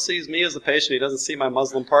still sees me as a patient, he doesn't see my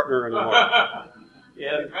Muslim partner anymore.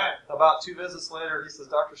 And about 2 visits later, he says,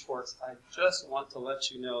 Dr. Schwartz, I just want to let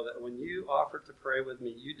you know that when you offered to pray with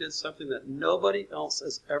me, you did something that nobody else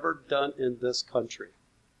has ever done in this country.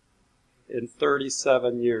 In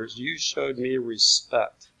 37 years, you showed me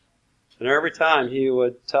respect. And every time he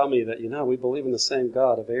would tell me that, we believe in the same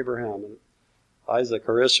God of Abraham and Isaac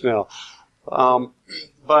or Ishmael.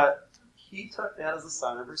 But he took that as a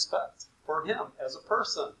sign of respect for him as a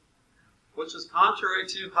person, which is contrary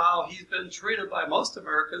to how he's been treated by most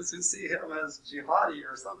Americans who see him as jihadi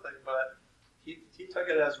or something, but he took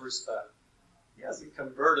it as respect. He hasn't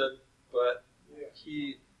converted, but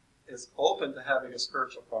he is open to having a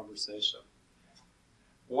spiritual conversation.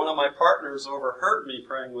 One of my partners overheard me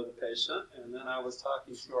praying with a patient, and then I was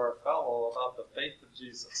talking to our fellow about the faith of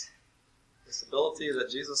Jesus, this ability that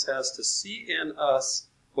Jesus has to see in us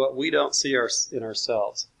what we don't see in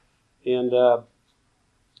ourselves. And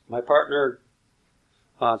my partner,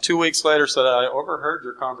 2 weeks later, said, I overheard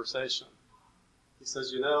your conversation. He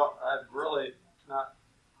says, I've really not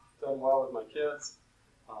done well with my kids.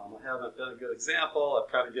 I haven't been a good example. I've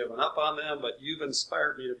kind of given up on them, but you've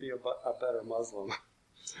inspired me to be a better Muslim.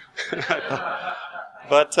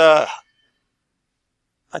 But I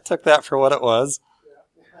took that for what it was.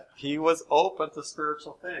 He was open to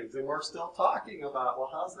spiritual things, and we're still talking about, well,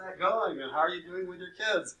 how's that going, and how are you doing with your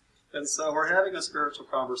kids? And so we're having a spiritual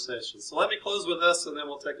conversation. So let me close with this, and then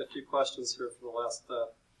we'll take a few questions here for the last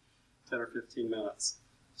 10 or 15 minutes.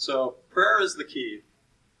 So prayer is the key.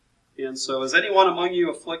 And so is anyone among you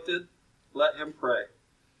afflicted? Let him pray.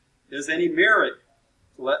 Is any merry?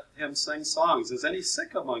 Let him sing songs. Is any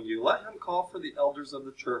sick among you? Let him call for the elders of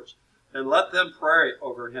the church, and let them pray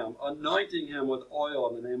over him, anointing him with oil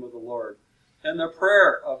in the name of the Lord. And the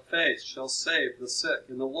prayer of faith shall save the sick,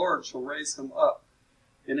 and the Lord shall raise him up.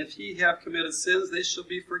 And if he have committed sins, they shall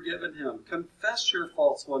be forgiven him. Confess your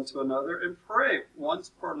faults one to another, and pray one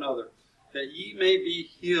for another, that ye may be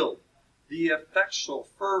healed. The effectual,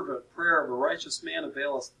 fervent prayer of a righteous man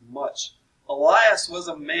availeth much. Elias was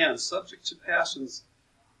a man subject to passions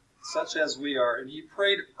such as we are, and he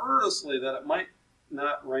prayed earnestly that it might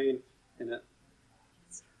not rain, and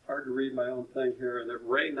it's hard to read my own thing here, and it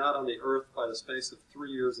rained not on the earth by the space of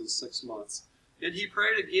 3 years and 6 months. And he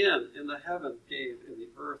prayed again, and the heaven gave, and the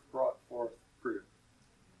earth brought forth fruit.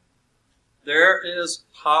 There is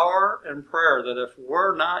power in prayer that if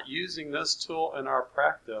we're not using this tool in our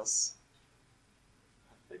practice,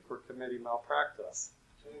 I think we're committing malpractice.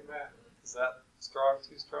 Amen. Is that strong,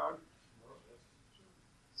 too strong?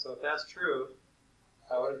 So if that's true,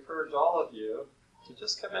 I would encourage all of you to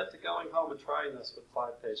just commit to going home and trying this with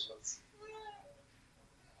 5 patients.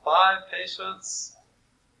 5 patients,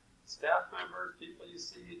 staff members, people you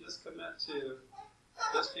see, you just commit to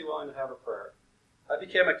just be willing to have a prayer. I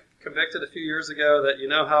became convicted a few years ago that you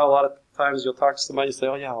know how a lot of times you'll talk to somebody and say,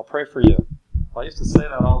 oh yeah, I'll pray for you. Well, I used to say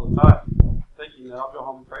that all the time, thinking that I'll go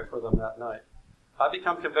home and pray for them that night. I've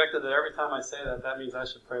become convicted that every time I say that, that means I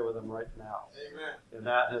should pray with them right now. Amen. And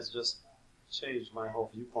that has just changed my whole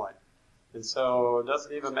viewpoint. And so it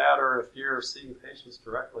doesn't even matter if you're seeing patients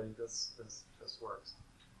directly, this works.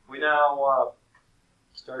 We now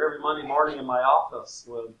start every Monday morning in my office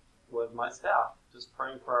with my staff, just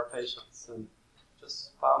praying for our patients. And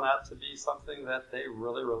just found that to be something that they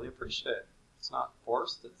really, really appreciate. It's not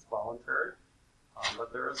forced, it's voluntary,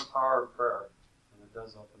 but there is a power in prayer, and it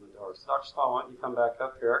does open the doors. Dr. Small, why don't you come back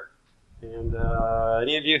up here? And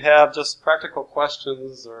any of you have just practical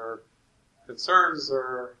questions or concerns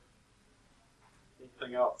or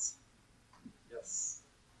anything else? Yes.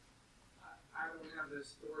 I don't have this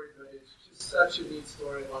story, but it's just such a neat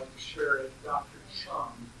story I'd like to share it. Dr.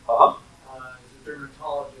 Chung is a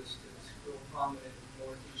dermatologist that's real prominent in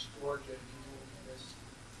Northeast Georgia, and he told me this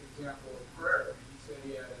example of prayer. He said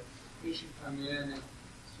he had a patient come in and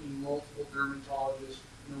seen multiple dermatologists.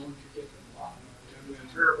 No one could get them off. There was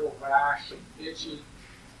a terrible rash and itching,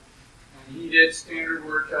 and he did standard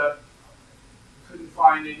workup. Couldn't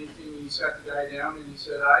find anything. He sat the guy down and he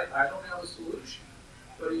said, I don't have a solution.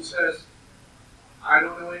 But he says, I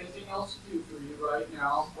don't know anything else to do for you right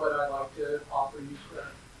now, but I'd like to offer you prayer.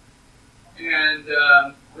 And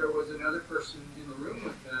there was another person in the room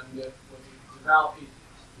with them that was a devout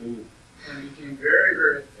atheist. And became very,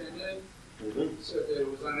 very offended. Said that it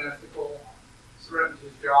was unethical, threatened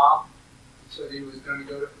his job, said she was going to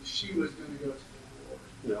go to the board.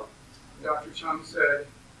 Yeah. Dr. Chung said,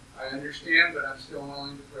 I understand, but I'm still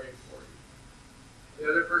willing to pray for you.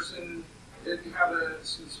 The other person didn't have a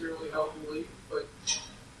sincerely held belief, but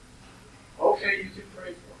okay, you can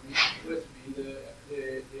pray for me, with me.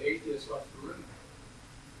 The atheist left the room.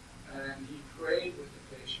 And he prayed with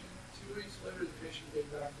the patient. 2 weeks later, the patient came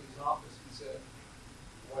back to his office and said,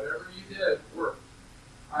 whatever you did worked.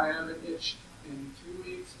 I haven't itched in 2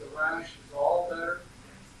 weeks. The rash is all better.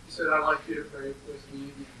 He said, I'd like you to pray with me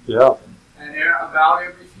again. Yeah. And about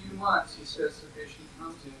every few months, he says the patient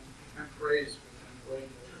comes in and prays with him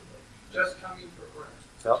regularly. Just coming for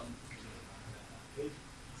prayer. Yep.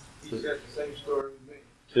 He said the same story with me.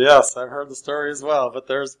 Yes, I've heard the story as well, but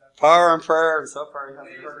there's power in prayer, and so far you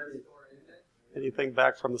haven't heard anything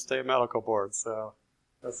back from the state medical board, so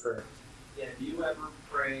that's sir. Yeah, do you ever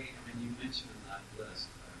pray, you mentioned in that list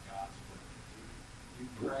God's will. You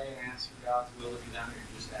pray and ask for God's will to be done, or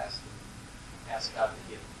you just ask God to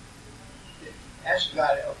give? Ask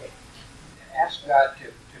God, ask God to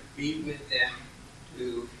be with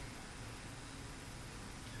them,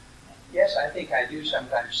 yes, I think I do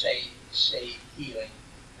sometimes say healing,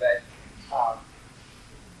 but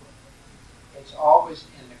it's always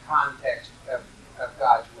in the context of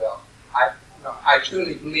God's will. I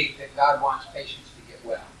truly believe that God wants patients to get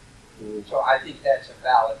well. So I think that's a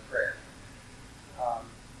valid prayer.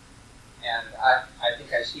 And I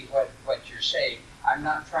think I see what you're saying. I'm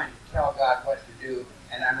not trying to tell God what to do,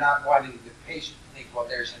 and I'm not wanting the patient to think, well,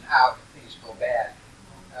 there's an out if things go bad,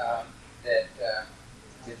 that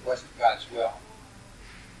it wasn't God's will.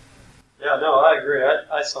 Yeah, no, I agree.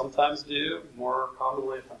 I sometimes do, more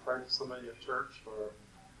commonly if I'm praying for somebody at church,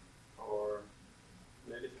 or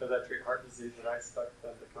maybe because I treat heart disease that I expect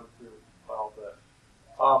them to come through well.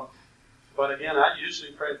 But again, I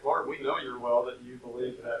usually pray, Lord, we know your will, that you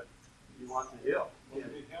believe that you want to heal.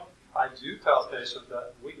 I do tell patients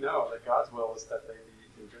that we know that God's will is that they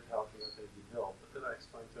be in good health and that they be healed. But then I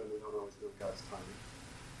explain to them we don't always know God's timing.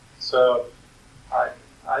 So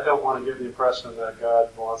I don't want to give the impression that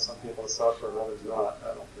God wants some people to suffer and others not.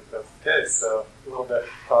 I don't think that's the case. So a little bit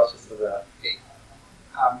cautious of that. Okay.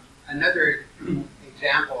 Another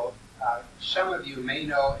example, some of you may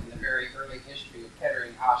know in the very early history of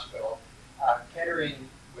Kettering Hospital, Kettering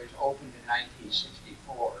was opened in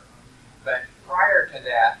 1964. But prior to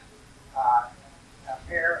that, a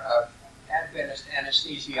pair of Adventist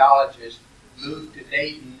anesthesiologists moved to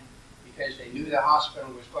Dayton because they knew the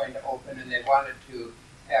hospital was going to open and they wanted to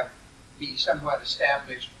be somewhat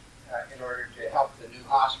established in order to help the new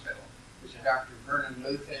hospital. It was a Dr. Vernon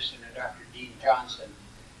Luthus and a Dr. Dean Johnson.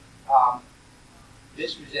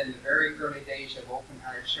 this was in the very early days of open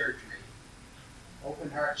heart surgery. Open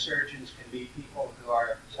heart surgeons can be people who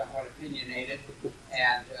are somewhat opinionated,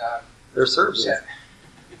 and They're surgeons.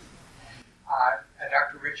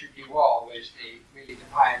 Dr. Richard DeWall was really the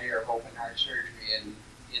pioneer of open heart surgery in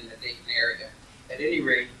the Dayton area. At any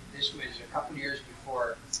rate, this was a couple years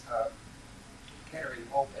before Kettering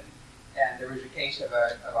opened, and there was a case of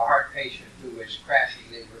a heart patient who was crashing.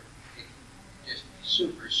 They were just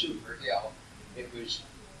super, super ill. It was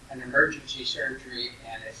an emergency surgery,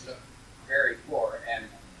 and it looked very poor. And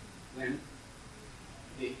when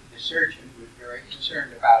the surgeon was very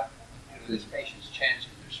concerned about this patient's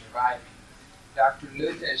chances of surviving, Dr.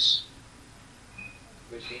 Luthas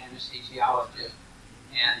was the anesthesiologist,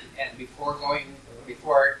 and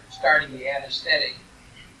before starting the anesthetic,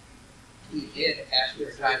 he did ask for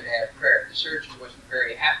time to have prayer. The surgeon wasn't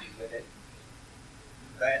very happy with it,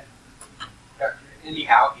 but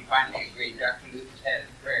anyhow, he finally agreed. Dr. Luthas had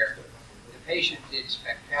a prayer. The patient did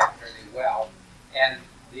spectacularly well, and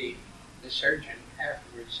the surgeon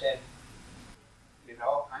afterwards said,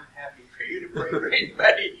 I'm happy for you to pray for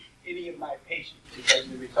any of my patients, because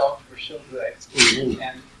the results were so good.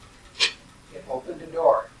 And it opened the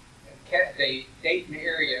door. The Dayton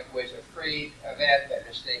area was afraid of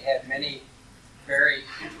Adventists. They had many very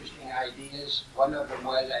interesting ideas. One of them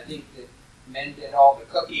was, I think, that men did all the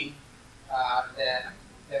cooking. That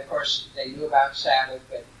of course, they knew about Sabbath,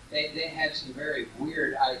 but they had some very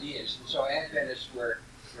weird ideas. And so Adventists were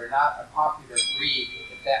not a popular breed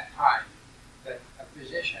at that time. But a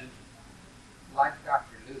physician like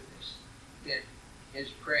Dr. Luthas did his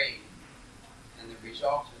praying, and the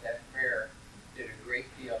results of that prayer did a great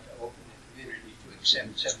deal to open the community to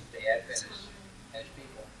accept Seventh-day Adventists as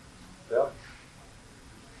people. Yeah.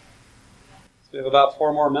 So we have about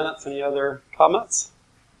 4 more minutes. Any other comments?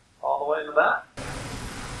 All the way in the back.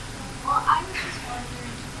 Well, I was just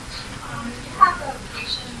wondering, if you have a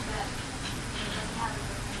patient that doesn't have a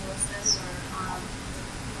diagnosis or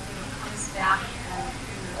comes back and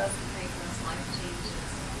doesn't make those life changes,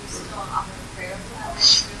 you still offer prayer for that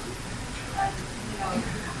too? And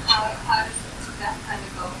how does that kind of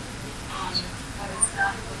go on when it's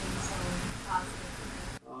not looking so positive?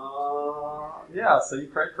 Yeah, so you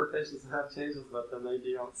pray for patients that have changes, but then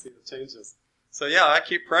they don't see the changes. So yeah, I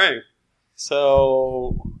keep praying.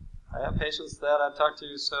 So I have patients that I've talked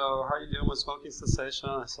to, so how are you doing with smoking cessation?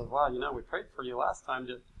 I said, wow, we prayed for you last time.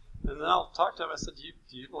 And then I'll talk to them. I said,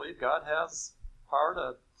 do you believe God has power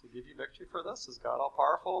to give you victory for this? Is God all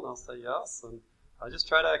powerful? And they'll say yes. And I just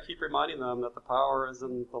try to keep reminding them that the power is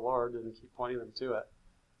in the Lord and keep pointing them to it.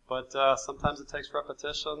 But sometimes it takes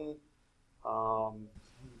repetition.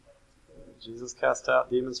 Jesus cast out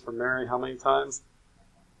demons from Mary how many times?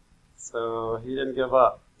 So he didn't give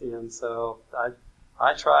up. And so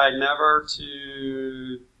I try never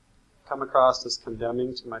to come across as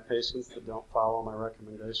condemning to my patients that don't follow my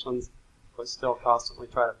recommendations, but still constantly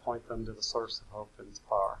try to point them to the source of hope and His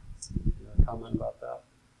power. Comment about that?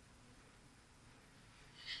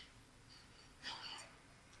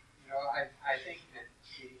 I think that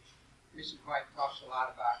Mrs. White talks a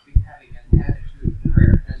lot about having an attitude of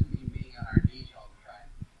prayer. It doesn't mean being on our knees all the time,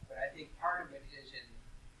 but I think part of it is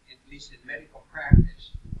at least in medical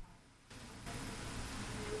practice.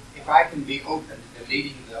 If I can be open to the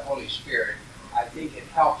leading of the Holy Spirit, I think it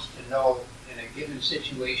helps to know in a given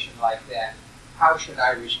situation like that, how should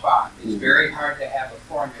I respond? It's very hard to have a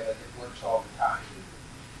formula that works all the time.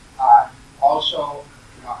 Also,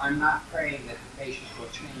 I'm not praying that the patient will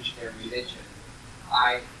change their religion.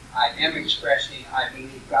 I am expressing, I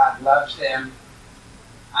believe God loves them.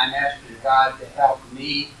 I'm asking God to help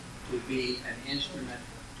me to be an instrument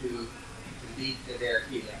to lead to their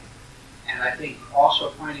healing. And I think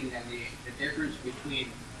also pointing them the difference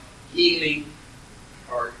between healing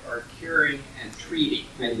or curing and treating,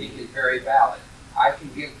 I think is very valid. I can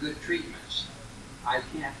give good treatments. I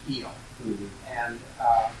can't heal. Mm-hmm. And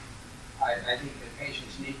I think that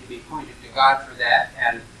patients need to be pointed to God for that.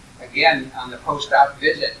 And again, on the post-op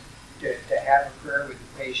visit, to have a prayer with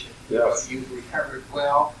the patient. Yes. You've recovered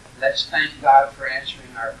well. Let's thank God for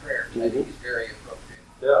answering our prayers. Mm-hmm. I think it's very appropriate.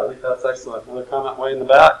 Yeah, I think that's excellent. Another comment way in the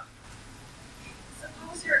back.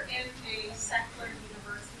 Suppose you're in a secular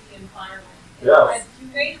university environment. Yes. You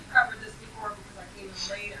may have covered this before because I came in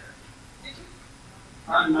later. Did you?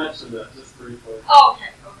 I mentioned it just briefly. Oh,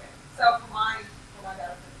 okay. So for my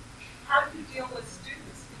benefit, how do you deal with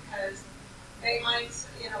students? Because they might, it's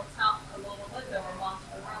not a Loma Linda or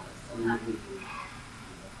Montana Relic. So how do you,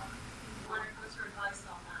 what's your advice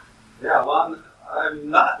on that? Yeah, well, I'm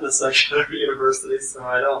not in a secular university, so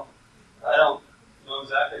I don't No,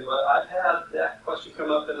 exactly. But I've had that question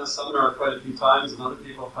come up in a seminar quite a few times, and other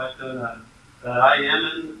people have typed in that I am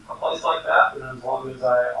in a place like that, and as long as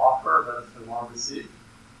I offer, that it's been well received.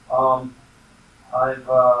 Well, I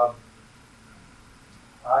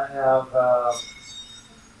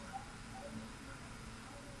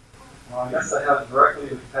guess I have directly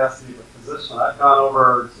the capacity of a physician. I've gone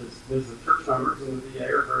over to visit church members in the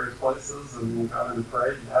VA or various places and gone in and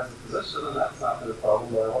prayed as a physician, and that's not been a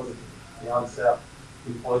problem, but I wasn't the on-staff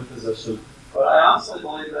employed physician. But I honestly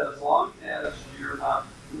believe that as long as you're not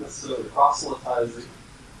necessarily proselytizing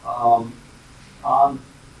on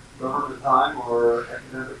government time or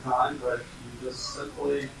academic time, but you just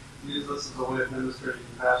simply use this as a way of demonstrating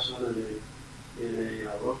compassion in a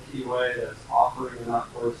low-key way that's offering and not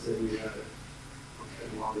forcing the other. Okay,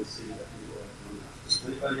 well, we see that people have done that. Does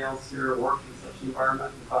anybody else here work in such an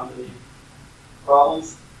environment and found any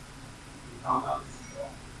problems? Any comments?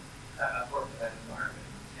 I've worked in that environment,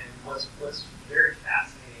 and what's very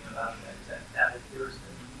fascinating about that is there's a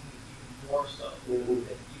need even more so than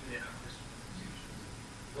even in our Christian institutions.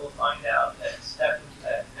 You'll find out that stepping to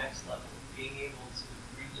that next level, being able to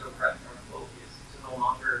redirect our focus to no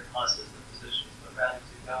longer us as the physicians, but rather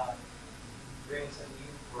to God, brings a new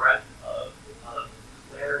breadth of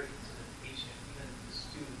clarity to the patient, even to the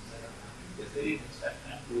students that are coming, because they didn't expect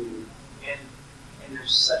that. And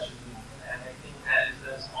there's such a need for that. And I think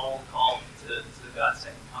that's all called to God's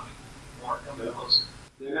second coming, more coming closer.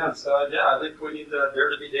 Amen. So yeah, I think we need to dare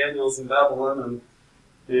to be Daniels in Babylon,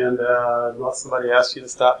 and unless somebody asks you to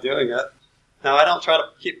stop doing it. Now, I don't try to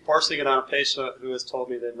keep forcing it on a patient who has told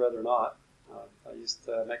me they'd rather not. I used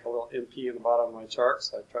to make a little MP in the bottom of my chart,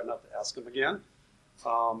 so I try not to ask them again.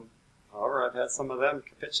 However, I've had some of them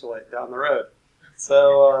capitulate down the road.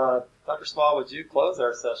 So, Dr. Small, would you close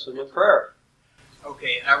our session with prayer?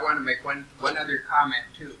 Okay, and I want to make one other comment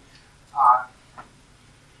too.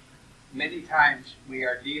 Many times we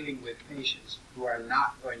are dealing with patients who are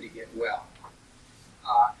not going to get well.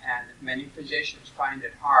 And many physicians find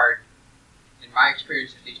it hard, in my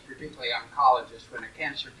experience at least, particularly oncologists, when a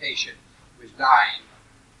cancer patient was dying,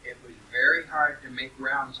 it was very hard to make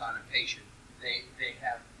rounds on a patient. They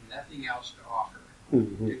have nothing else to offer.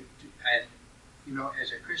 Mm-hmm. And, you know,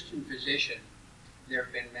 as a Christian physician, there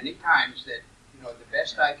have been many times that, you know, the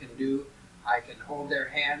best I can do, I can hold their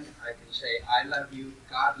hand, I can say, I love you,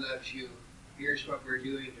 God loves you, here's what we're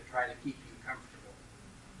doing to try to keep you comfortable.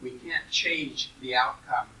 We can't change the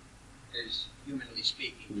outcome, as humanly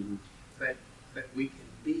speaking, but we can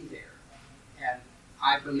be there. And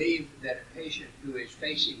I believe that a patient who is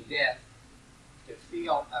facing death, to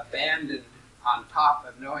feel abandoned on top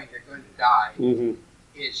of knowing they're going to die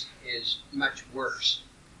is much worse.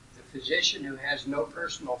 The physician who has no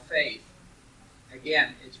personal faith,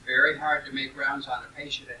 again, it's very hard to make rounds on a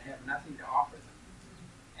patient and have nothing to offer them.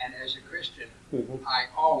 And as a Christian, I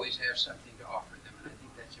always have something to offer them, and I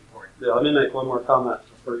think that's important. Yeah, let me make one more comment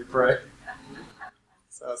before you pray.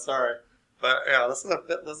 So sorry. But yeah, this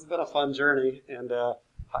has been a fun journey, and I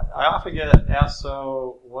often get asked,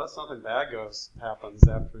 so what if something bad happens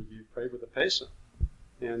after you prayed with the patient?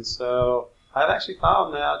 And so I've actually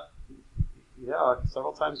found that,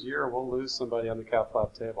 several times a year we'll lose somebody on the cath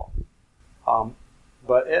lab table.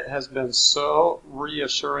 But it has been so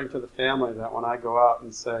reassuring to the family that when I go out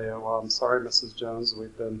and say, well, I'm sorry, Mrs. Jones,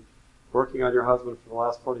 we've been working on your husband for the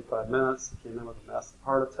last 45 minutes. He came in with a massive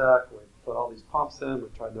heart attack. We put all these pumps in. We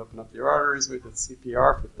tried to open up the arteries. We did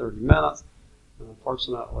CPR for 30 minutes. And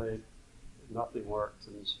unfortunately, nothing worked.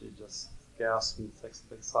 And she just gasped and takes a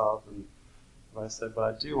big sob. And I said, but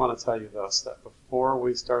I do want to tell you this, that before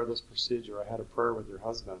we started this procedure, I had a prayer with your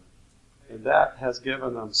husband. And that has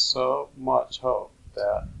given them so much hope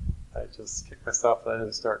that I just kicked myself that I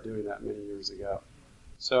didn't start doing that many years ago.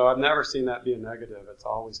 So I've never seen that be a negative. It's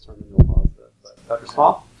always turned into a positive. But Dr.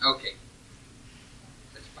 Small? Okay.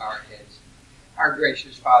 Let's bow our heads. Our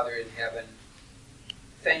gracious Father in heaven,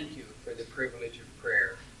 thank you for the privilege of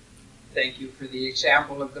prayer. Thank you for the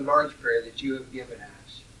example of the Lord's Prayer that you have given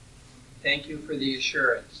us. Thank you for the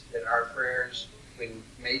assurance that our prayers, when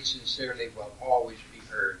made sincerely, will always be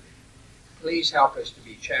heard. Please help us to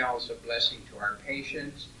be channels of blessing to our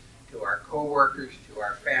patients, to our co-workers, to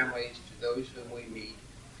our families, to those whom we meet.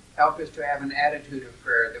 Help us to have an attitude of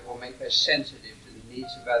prayer that will make us sensitive to the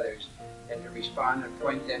needs of others and to respond and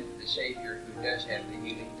point them to the Savior who does have the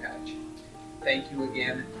healing touch. Thank you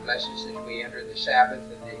again, and bless us as we enter the Sabbath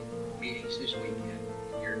and the meetings this weekend.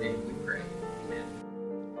 In your name we pray. Amen.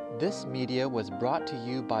 This media was brought to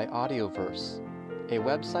you by Audioverse, a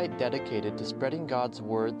website dedicated to spreading God's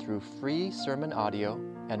Word through free sermon audio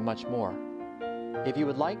and much more. If you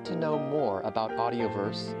would like to know more about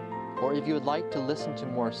Audioverse, or if you would like to listen to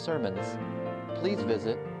more sermons, please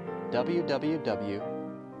visit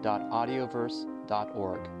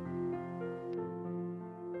www.audioverse.org.